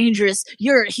too dangerous.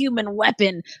 You're a human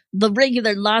weapon. The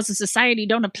regular laws of society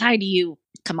don't apply to you.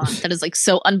 Come on. That is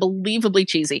so unbelievably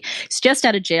cheesy. He's just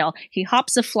out of jail. He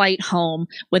hops a flight home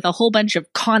with a whole bunch of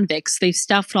convicts. They've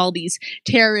stuffed all these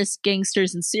terrorists,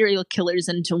 gangsters, and serial killers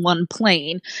into one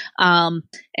plane. And,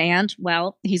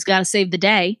 he's got to save the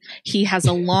day. He has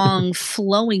a long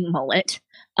flowing mullet.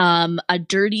 A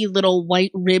dirty little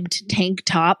white ribbed tank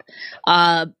top,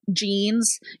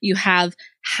 jeans. You have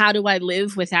How Do I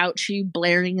Live Without You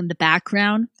blaring in the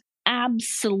background.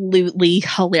 Absolutely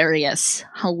hilarious.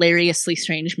 Hilariously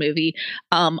strange movie.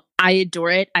 I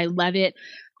adore it. I love it.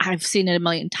 I've seen it a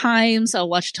million times. I'll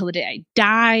watch till the day I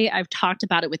die. I've talked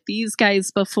about it with these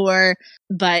guys before,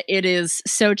 but it is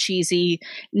so cheesy.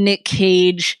 Nick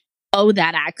Cage. Oh,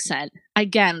 that accent.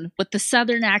 Again, with the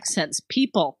Southern accents,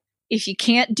 people. If you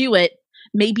can't do it,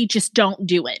 maybe just don't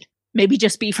do it. Maybe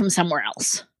just be from somewhere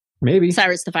else. Maybe.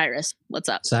 Cyrus the Virus. What's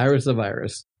up? Cyrus the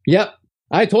Virus. Yep.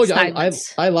 I told you, I like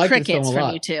this film a lot.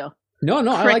 From you too. No,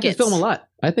 I like this film a lot.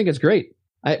 I think it's great.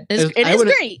 It is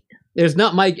great. it's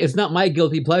not my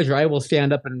guilty pleasure. I will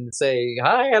stand up and say,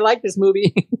 "Hi, I like this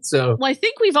movie." So, well, I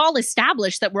think we've all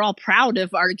established that we're all proud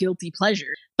of our guilty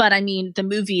pleasure. But I mean, the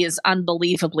movie is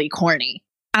unbelievably corny.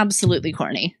 Absolutely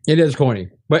corny. It is corny,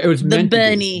 but it was The meant to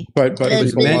bunny. be. But It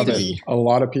was people meant love to it. be. A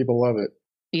lot of people love it.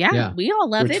 Yeah, we all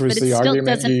love Which it, was but the it still argument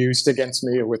doesn't. you used against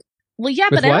me with. Well, yeah,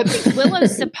 With but I what? don't think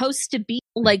Willow's supposed to be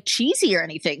like cheesy or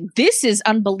anything. This is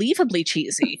unbelievably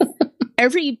cheesy.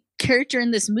 Every character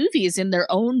in this movie is in their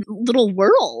own little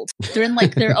world. They're in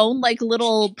like their own like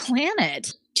little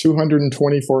planet.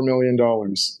 $224 million.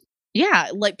 Yeah,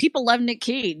 like people love Nick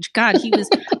Cage. God, he was.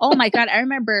 Oh my God, I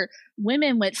remember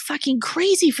women went fucking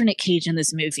crazy for Nick Cage in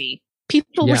this movie.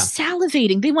 People were Yeah.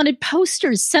 salivating. They wanted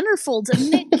posters, centerfolds of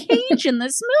Nick Cage in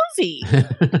this movie.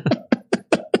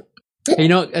 You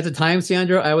know, at the time,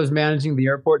 Sandra, I was managing the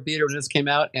airport theater when this came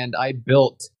out, and I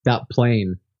built that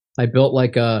plane. I built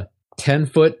like a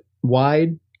 10-foot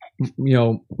wide,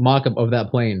 mock-up of that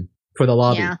plane for the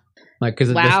lobby. Yeah. Like, because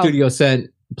the Wow. studio sent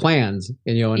plans,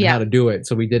 and Yeah. how to do it,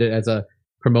 so we did it as a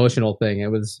promotional thing. It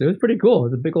was pretty cool.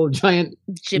 It was a big old giant,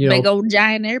 Big old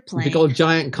giant airplane. big old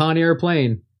giant Con Air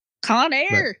plane. Con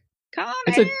Air. Con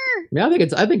It's Air. Yeah, I think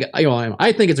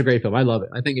it's a great film. I love it.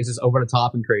 I think it's just over the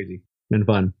top and crazy and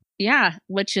fun. Yeah,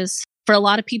 which is for a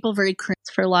lot of people very cringe.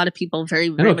 For a lot of people very. I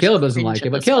know very much Caleb doesn't cringe like it,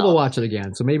 but as Caleb will well. watch it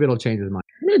again, so maybe it'll change his mind.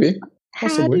 Maybe. How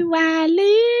Possibly. do I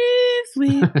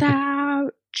live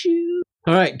without you?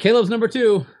 All right, Caleb's number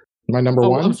 2. My number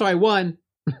one. I'm sorry, 1.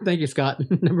 Thank you, Scott.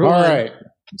 Number All 1. right.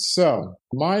 So,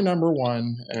 my number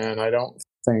one, and I don't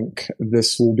think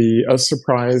this will be a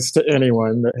surprise to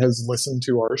anyone that has listened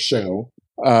to our show,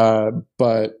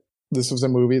 but this was a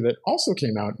movie that also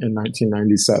came out in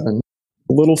 1997.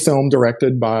 A little film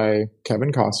directed by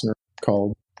Kevin Costner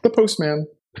called The Postman.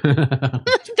 The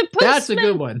That's a postman.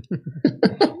 good one.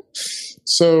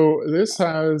 So, this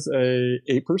has a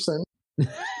 8%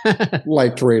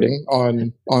 liked rating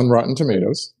on Rotten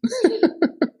Tomatoes.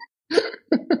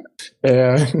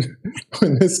 And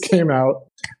when this came out,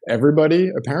 everybody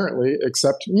apparently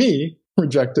except me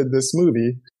rejected this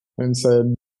movie and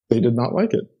said they did not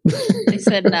like it. They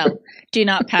said no. Do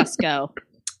not pass go.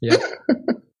 Yeah.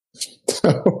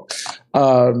 So,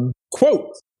 quote,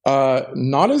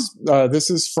 not as this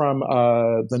is from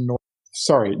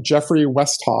Jeffrey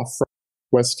Westhoff from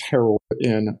West Herald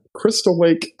in Crystal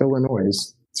Lake,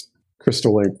 Illinois.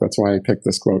 Crystal Lake, that's why I picked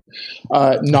this quote.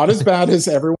 Not as bad as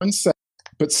everyone said,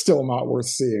 but still not worth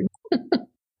seeing.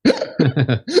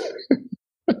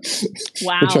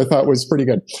 Wow. Which I thought was pretty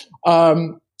good.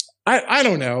 I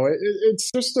don't know.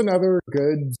 It's just another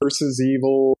good versus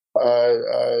evil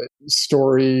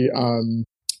story.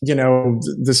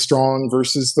 The strong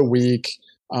versus the weak.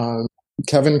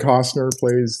 Kevin Costner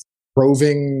plays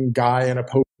roving guy in a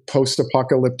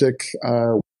post-apocalyptic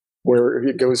where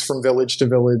he goes from village to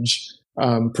village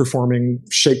performing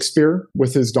Shakespeare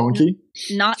with his donkey.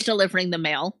 Not delivering the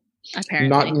mail,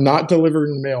 apparently. Not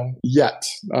delivering the mail yet.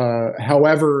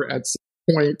 However, at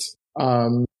some point,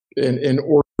 in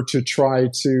order to try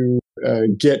to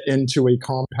get into a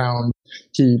compound,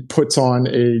 he puts on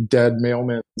a dead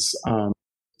mailman's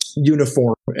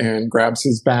uniform and grabs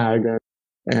his bag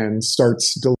and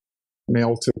starts delivering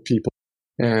mail to people.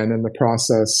 And in the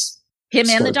process, Him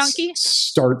and the donkey?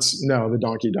 No, the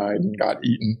donkey died and got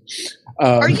eaten.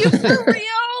 Are you for real?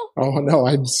 Oh, no,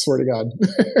 I swear to God.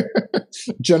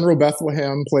 General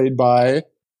Bethlehem, played by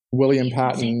William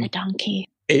Patton, The donkey.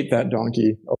 ate that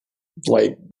donkey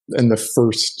like in the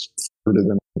first third of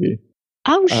the movie.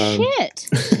 Oh, shit.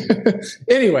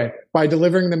 Anyway, by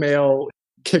delivering the mail,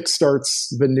 kickstarts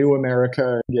the new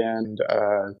America again.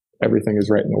 Everything is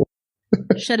right in the world.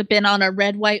 Should have been on a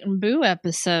Red, White, and Boo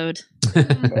episode.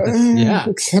 Yeah.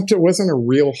 Except it wasn't a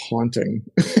real haunting.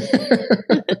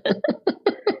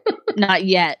 Not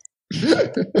yet.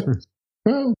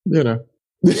 Well,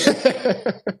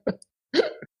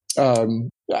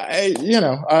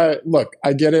 look,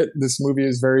 I get it. This movie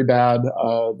is very bad,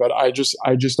 but I just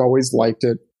always liked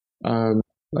it.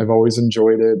 I've always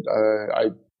enjoyed it. I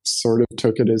sort of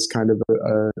took it as kind of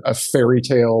a fairy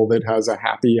tale that has a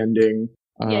happy ending.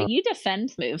 Yeah, you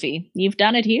defend the movie. You've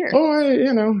done it here. Oh,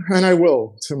 and I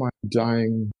will to my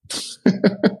dying.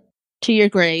 To your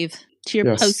grave. To your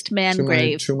Yes, postman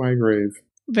grave. To my grave.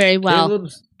 Very well.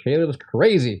 Caleb's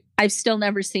crazy. I've still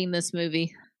never seen this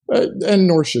movie. And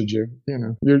nor should you.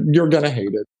 You're gonna hate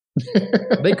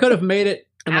it. They could have made it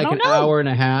in I like don't an know. hour and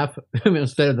a half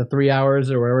instead of the 3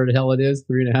 hours or whatever the hell it is,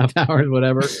 3.5 hours,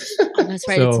 whatever. Oh, that's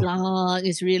right. So- It's long.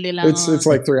 It's really long. It's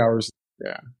like 3 hours.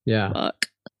 Yeah. Fuck.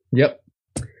 Yep.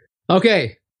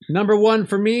 Okay. Number 1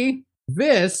 for me.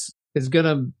 This is going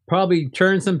to probably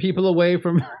turn some people away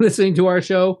from listening to our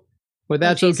show. but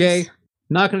that's Jesus. okay.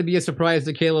 Not going to be a surprise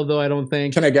to Caleb, though, I don't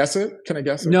think. Can I guess it?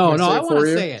 No, Can I say it want for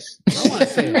to you? say it. I want to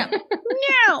say it.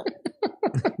 No.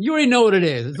 You already know what it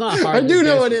is. It's not hard. I to do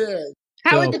know guess. what it is.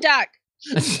 Howard the Duck.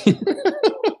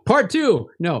 Part 2.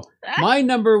 No. My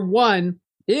number 1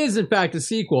 is, in fact, a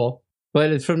sequel,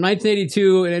 but it's from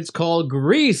 1982, and it's called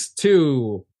Grease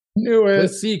 2. Knew The it.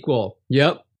 sequel.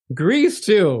 Yep. Grease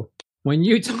 2. When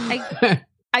you talk...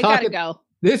 I gotta go.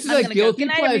 This is I'm a gonna go. guilty Good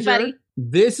night, pleasure. everybody.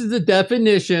 This is the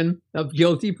definition of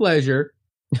guilty pleasure.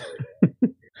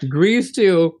 Grease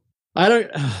 2. I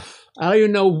don't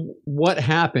even know what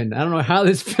happened. I don't know how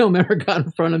this film ever got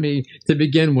in front of me to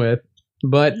begin with,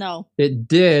 but No. it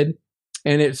did,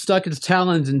 and it stuck its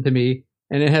talons into me,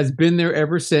 and it has been there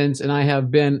ever since, and I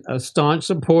have been a staunch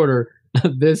supporter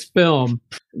of this film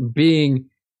being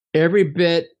every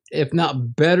bit, if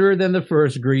not better than the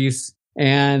first Grease,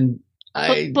 and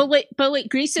But wait,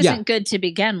 Grease isn't good to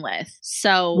begin with.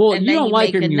 So well, and you then don't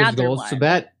like make your another musicals,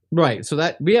 one. so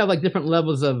that we have like different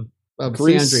levels of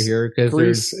Grease- Sandra here because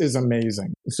Grease is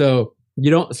amazing. so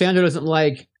Sandra doesn't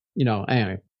like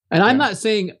anyway, and I'm Yeah. not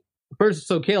saying first.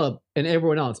 So Caleb and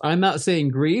everyone else, I'm not saying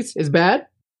Grease is bad.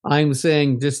 I'm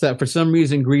saying just that for some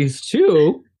reason Grease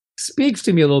 2 speaks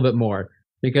to me a little bit more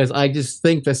because I just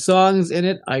think the songs in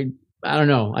it, I don't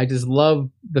know, I just love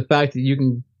the fact that you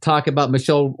can talk about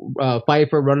Michelle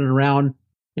Pfeiffer running around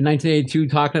in 1982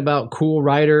 talking about cool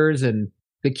writers and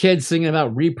the kids singing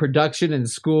about reproduction in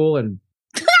school and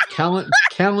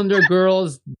calendar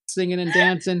girls singing and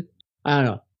dancing. I don't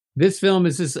know. This film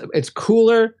is just, it's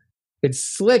cooler. It's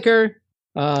slicker.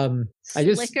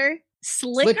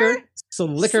 Slicker?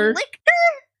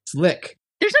 Slick.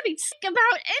 There's nothing sick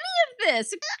about any of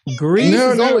this. Grease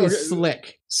No, is no, always okay.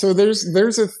 slick. So there's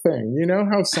a thing. You know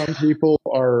how some people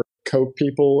are Coke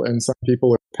people and some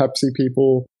people are Pepsi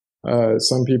people.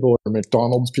 Some people are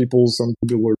McDonald's people. Some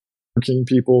people are Burger King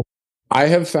people. I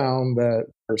have found that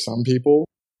there are some people,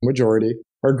 majority,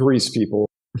 are Grease people,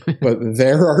 but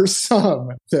there are some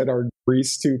that are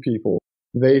Grease 2 people.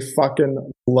 They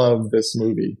fucking love this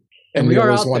movie, And and we Neil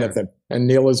are is out one there. of them. And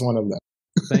Neil is one of them.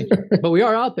 Thank you. But we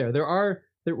are out there. We're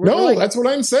No, like- that's what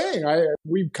I'm saying.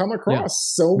 We've come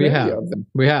across so We many have. of them.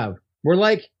 we have. We're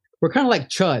kind of like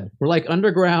Chud. We're like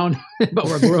underground, but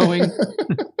we're growing.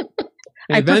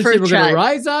 And I eventually prefer we're going Chud. to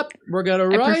rise up. We're going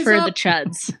to I rise prefer up. the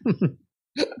Chuds.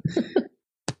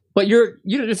 But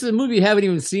this is a movie you haven't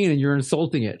even seen, and you're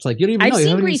insulting it. It's like you don't even I've know. You seen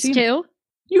haven't even Grease seen it. too.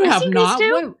 You I've have seen Grease not.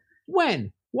 too.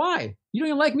 When? Why? You don't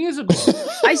even like musicals.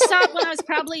 I saw it when I was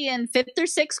probably in 5th or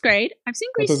 6th grade. I've seen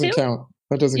That Grease doesn't too. count.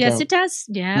 That doesn't Yes, count. it does.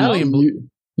 Yeah. No, You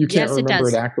can't Yes, it remember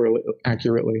does. it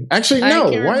accurately. Actually, I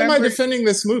no. can Why am I remember- defending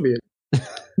this movie?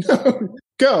 No,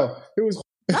 go. It was.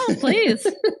 Oh, please.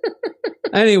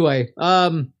 Anyway,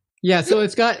 yeah. So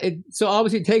so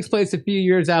obviously it takes place a few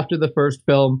years after the first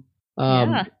film.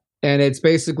 Yeah. And it's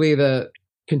basically the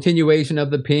continuation of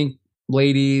the Pink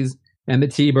Ladies and the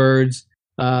T-Birds,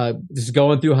 just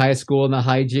going through high school and the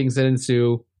hijinks that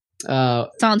ensue. Sounds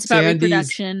about Sandy's-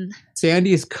 reproduction.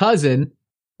 Sandy's cousin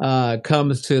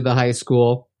comes to the high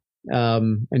school,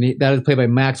 and that is played by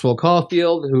Maxwell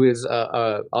Caulfield, who is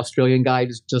a Australian guy,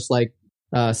 just like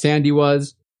Sandy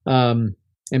was.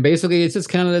 And basically, it's just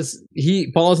kind of this: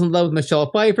 he falls in love with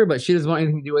Michelle Pfeiffer, but she doesn't want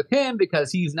anything to do with him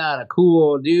because he's not a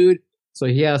cool dude. So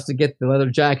he has to get the leather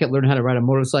jacket, learn how to ride a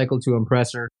motorcycle to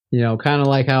impress her. Kind of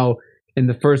like how in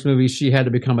the first movie she had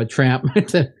to become a tramp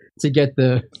to get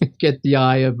the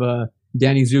eye of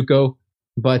Danny Zuko.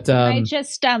 But Can I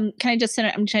just I'm trying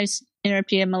to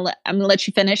interrupt you. I'm gonna let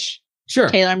you finish. sure.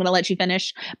 Taylor, I'm gonna let you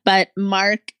finish. But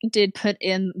Mark did put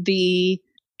in the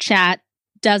chat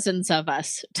dozens of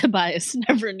us. Tobias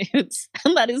never nudes.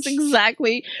 And that is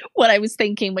exactly what I was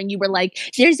thinking when you were like,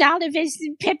 there's Aldivis,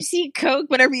 Pepsi, Coke,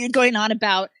 whatever you're going on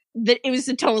about. That it was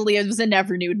a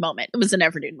never nude moment. It was a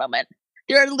never nude moment.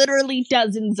 There are literally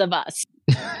dozens of us.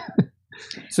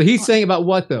 So he's saying about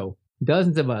what though?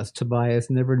 Dozens of us, Tobias,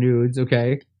 never nudes.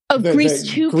 Okay. Of Grease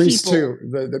 2 Grease people.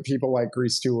 2. The people like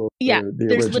Grease 2. Yeah, The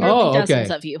there's original. literally Oh, okay. dozens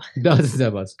of you. Dozens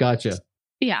of us. Gotcha.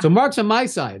 Yeah. So Mark's on my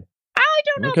side. I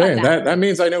don't know Okay, about that. that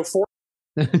means I know 4.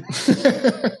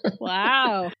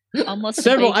 Wow. Almost a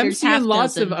Several. I'm baker's half seeing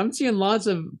dozen. lots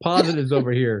of positives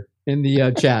over here in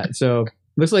the chat. So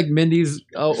looks like Mindy's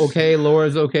okay.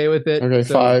 Laura's okay with it. Okay,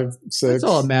 So 5, 6. That's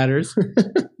all that matters.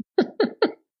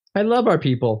 I love our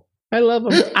people. I love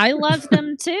them. I love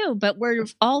them too, but we're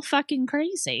all fucking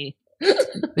crazy.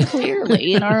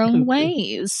 Clearly, in our own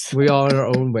ways. We all in our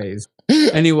own ways.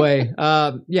 Anyway,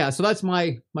 yeah. So that's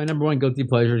my number one guilty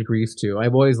pleasure is Grease 2.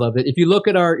 I've always loved it. If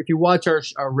you watch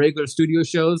our regular studio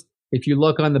shows, if you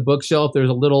look on the bookshelf, there's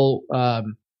a little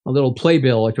little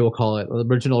playbill, if you'll call it, the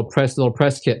original little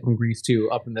press kit from Grease 2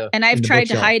 up in the. And I've in the tried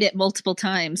to bookshelf. hide it multiple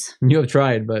times. You have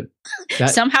tried, but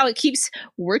Somehow it keeps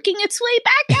working its way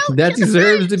back out. that to the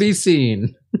deserves front. to be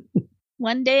seen.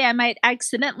 One day I might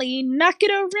accidentally knock it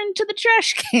over into the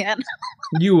trash can.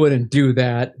 You wouldn't do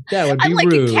that. That would be I'm like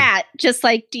rude. a cat. Just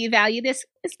like, do you value this?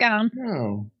 It's gone.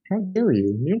 No, how dare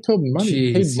you? Neil paid money,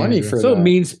 Jeez, paid money Sandra. for so that.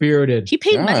 mean spirited. He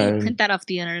paid money to God. print that off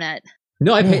the internet.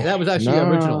 No, I paid. That was actually No,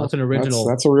 original. That's an original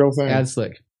That's a real thing. ad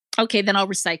slick. Okay, then I'll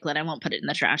recycle it. I won't put it in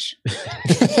the trash.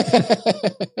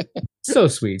 So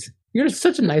sweet. You're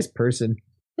such a nice person.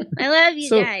 I love you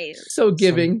So- guys. So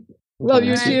giving. Love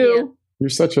you Love too. you. You're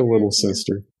such a little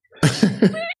sister.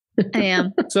 I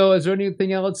am. So is there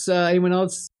anything else? Anyone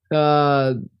else?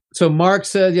 So Mark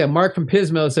said, Mark from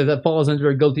Pismo says that falls under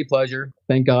a guilty pleasure.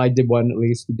 Thank God I did one at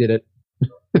least. You did it.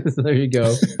 So there you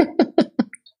go.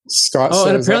 Scott Oh,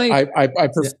 and says, apparently- I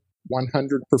prefer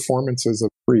 100 performances of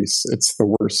Grease. It's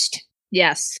the worst.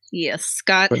 Yes.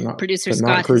 Scott, But not- producer but not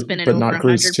Scott, has Grease- been in but over not 100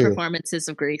 Grease too. performances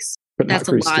of Grease. But That's not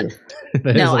a Grease lot. too.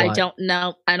 That is No, a I lot. don't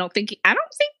know. I don't think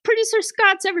producer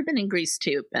Scott's ever been in Grease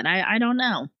too, but I don't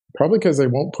know. Probably because they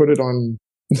won't put it on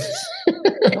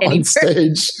Anywhere. on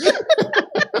stage.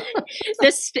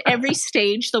 Every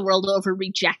stage the world over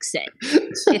rejects it.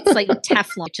 It's like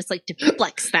Teflon. It just like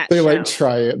deflects that They show. like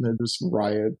try it and they just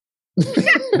riot.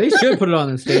 They should put it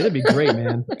on the stage. That'd be great,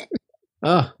 man.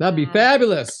 Oh, that'd be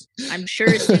fabulous. I'm sure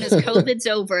as soon as COVID's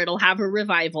over, it'll have a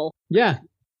revival. Yeah.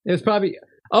 It's probably.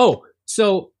 Oh,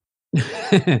 so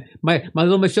my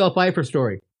little Michelle Pfeiffer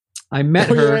story. I met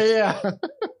her. Yeah.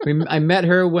 I met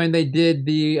her when they did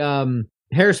the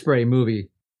Hairspray movie,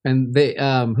 and they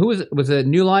who was it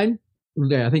New Line?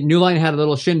 Yeah, I think New Line had a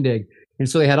little shindig, and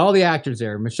so they had all the actors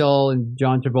there, Michelle and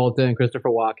John Travolta and Christopher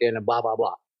Walken and blah blah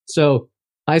blah. So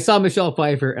I saw Michelle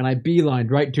Pfeiffer and I beelined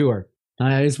right to her,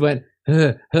 and I just went,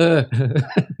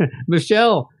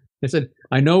 Michelle. I said,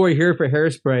 I know we're here for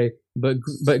Hairspray, but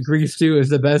Grease 2 is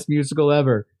the best musical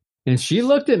ever. And she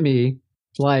looked at me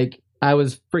like I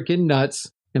was freaking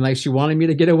nuts, and like she wanted me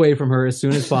to get away from her as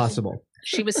soon as possible.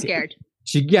 She was scared.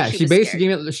 She was basically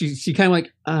gave me, she kind of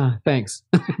like, thanks.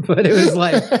 But it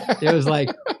was like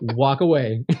walk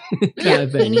away kind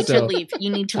of You thing. need So to leave.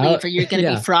 You need to leave, or you're going to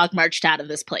yeah. be frog marched out of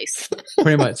this place.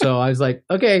 pretty much. So I was like,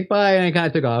 okay, bye. And I kind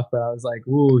of took off, but I was like,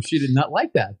 ooh, she did not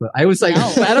like that. But I was like,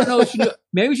 No. I don't know if she knew.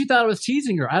 Maybe she thought I was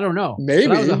teasing her. I don't know. Maybe.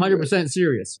 But I was 100%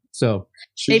 serious. So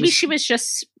Maybe she was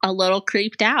just a little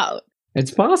creeped out.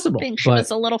 it's possible. I think she but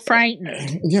was a little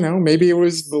frightened. Maybe it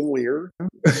was the leer.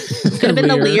 Could have been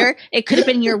the leer. It could have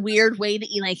been your weird way that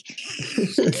you like.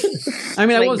 I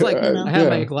mean, I Like, was like, you know. I had Yeah.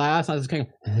 my glass. I was kind of.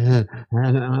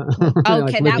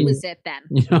 Okay, that was it then.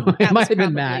 You know, it That might was have been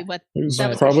probably Matt. what- It was that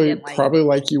was what she probably didn't like. probably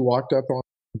like you walked up on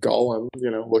Gollum,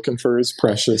 looking for his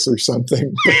precious or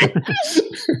something.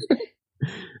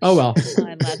 Oh well. Oh, I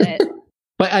love it.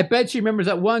 But I bet she remembers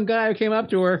that one guy who came up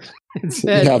to her and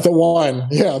said, Yeah, the one.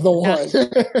 Yeah, the one.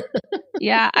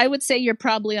 Yeah, I would say you're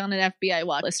probably on an FBI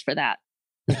watch list for that.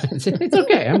 it's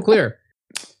okay. I'm clear.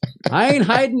 I ain't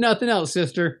hiding nothing else,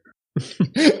 sister.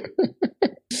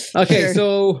 Okay, Sure.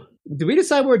 so did we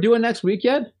decide what we're doing next week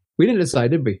yet? We didn't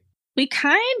decide, did we? We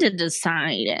kind of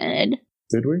decided.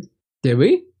 Did we? Did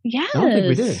we? Yes. I don't think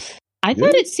we did. I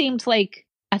thought Yeah. it seemed like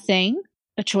a thing.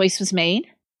 A choice was made.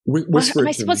 Whisper Am I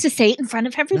it to supposed me. to say it in front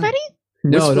of everybody?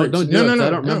 No, Whisper don't it- do no, it. no, 'cause no, I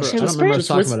don't no. remember. Just I don't remember us just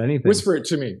talking about anything. Whisper it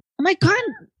to me. Oh my god.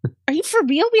 Are you for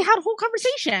real? We had a whole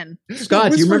conversation.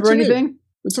 Scott, do you Whisper it remember to me. anything?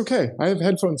 It's okay. I have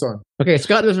headphones on. Okay,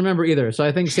 Scott doesn't remember either. So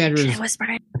I think Should Sandra's. I whisper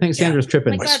it? Sandra's Oh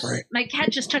tripping. my god, Whisper it. my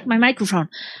cat just took my microphone.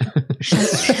 Should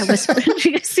I whisper? Did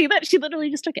you guys see that? She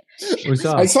literally just took it. We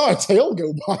saw. I saw a tail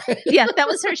go by. Yeah, that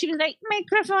was her. She was like,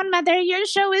 "Microphone, mother, your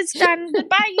show is done.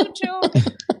 Goodbye,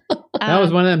 YouTube." That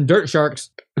was one of them dirt sharks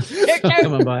shark.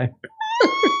 coming by.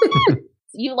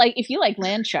 If you like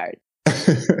land sharks.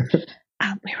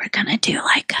 We were gonna do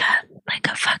like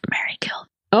a fuck, marry, kill.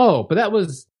 Oh, but that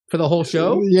was for the whole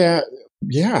show. Yeah.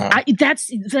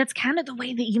 That's kind of the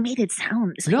way that you made it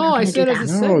sound. It's like No, you're I gonna said do as a that.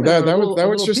 segment. No, or that a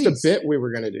was little just piece. a bit we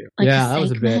were gonna do. Like Yeah, a that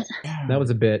was a bit. segment. That was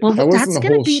a bit. Well, That wasn't that's the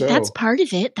gonna whole be show. that's part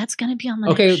of it. That's gonna be on the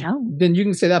Okay, next show. then you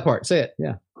can say that part. Say it.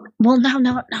 Yeah. Well,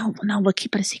 no. We'll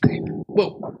keep it a secret.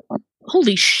 Whoa.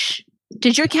 Holy sh!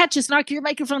 Did your cat just knock your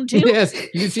microphone too? Yes.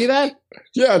 You see that?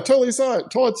 Yeah, I totally saw it.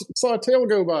 Saw a tail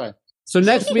go by. So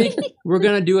next week we're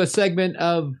gonna do a segment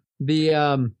of the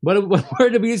what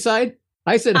word did we decide?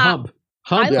 I said hump.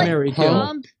 Hump, I like marry, kill.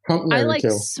 hump. Hump, I marry, like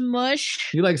kill.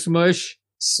 smush. You like smush,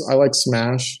 I like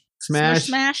smash. smash,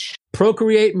 Smash.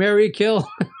 procreate, marry, kill,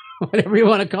 whatever you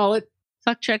want to call it.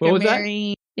 Fuck, check, What or was that?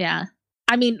 marry. Yeah.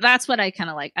 I mean, that's what I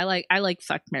kind of like. I like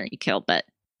fuck, marry, kill, but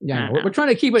Yeah, we're trying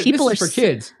to keep it. People This is for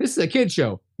kids. This is a kid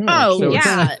show. Oh, So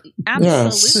yeah.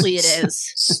 Absolutely it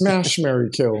is. Smash, marry,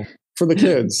 kill for the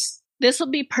kids. This will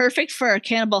be perfect for a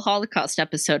Cannibal Holocaust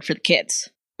episode for the kids.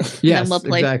 Yes, we'll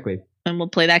play- exactly. And we'll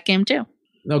play that game too.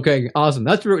 Okay, awesome.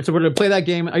 So we're going to play that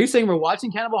game. Are you saying we're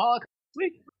watching Cannibal Holocaust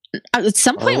this week? At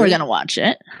some point, we're going to watch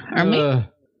it. Aren't we?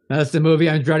 That's the movie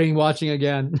I'm dreading watching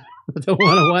again. I don't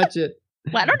want to watch it.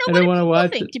 Well, I don't know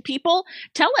what people think. Do people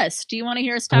tell us? Do you want to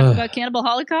hear us talk about Cannibal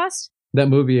Holocaust? That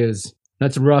movie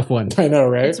that's a rough one. I know,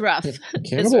 right? It's rough.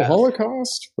 Cannibal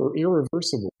Holocaust or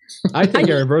Irreversible? I think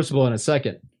Irreversible in a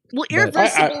second. Well,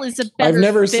 Irreversible is a better film. I've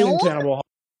never seen Cannibal.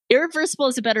 Irreversible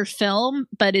is a better film,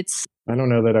 but it's... I don't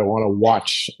know that I want to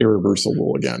watch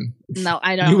Irreversible again. No,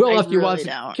 I don't. You will if you really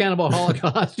watch Cannibal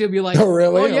Holocaust. You'll be like, oh,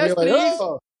 really? Oh, yes, like, please.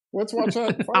 oh, let's watch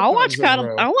that. I'll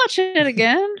watch it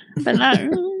again, but not...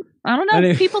 I don't know.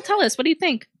 Anyway. People tell us. What do you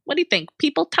think? What do you think?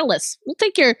 People tell us. We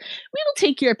will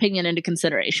take your opinion into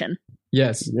consideration.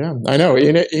 Yes. Yeah, I know.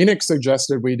 Enoch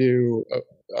suggested we do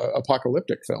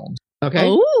apocalyptic films. Okay.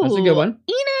 Ooh, that's a good one.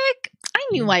 Enoch, I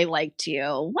knew I liked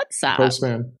you. What's up?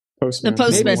 Postman. The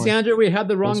Postman. Maybe, Sandra, we had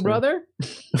the wrong Postman. brother?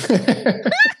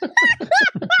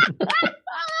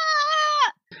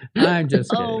 I'm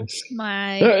just kidding. Oh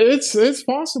my It's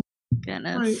possible.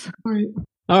 goodness. Right.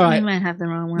 All I right. might have the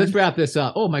wrong one. Let's wrap this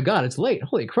up. Oh my God, it's late.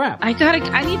 Holy crap. I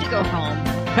need to go home.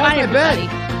 Have Bye, my everybody.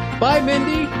 bed. Bye,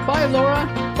 Mindy. Bye, Laura.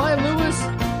 Bye, Lewis.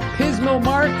 Pismo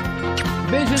Mark.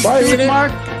 Vision Bye, Street Enoch.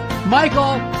 Mark.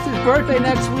 Michael. It's his birthday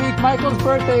next week. Michael's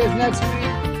birthday is next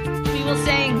week. We will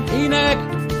sing. Enoch.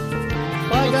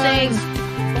 Bye, We'll guys. sing.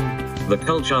 The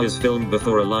Culture is filmed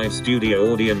before a live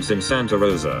studio audience in Santa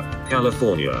Rosa,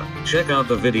 California. Check out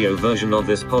the video version of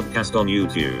this podcast on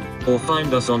YouTube, or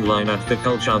find us online at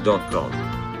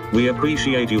theculture.com. We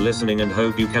appreciate you listening and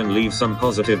hope you can leave some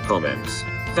positive comments.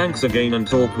 Thanks again and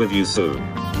talk with you soon.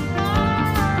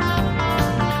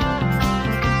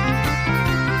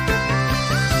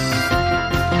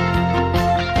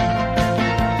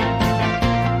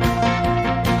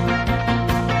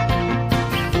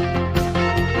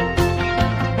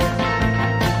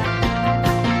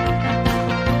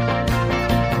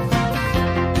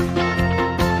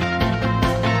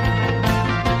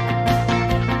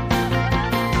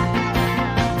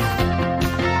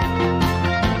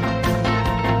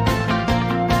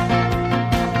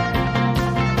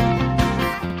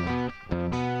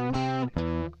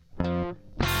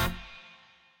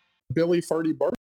 Billy Farty Bart.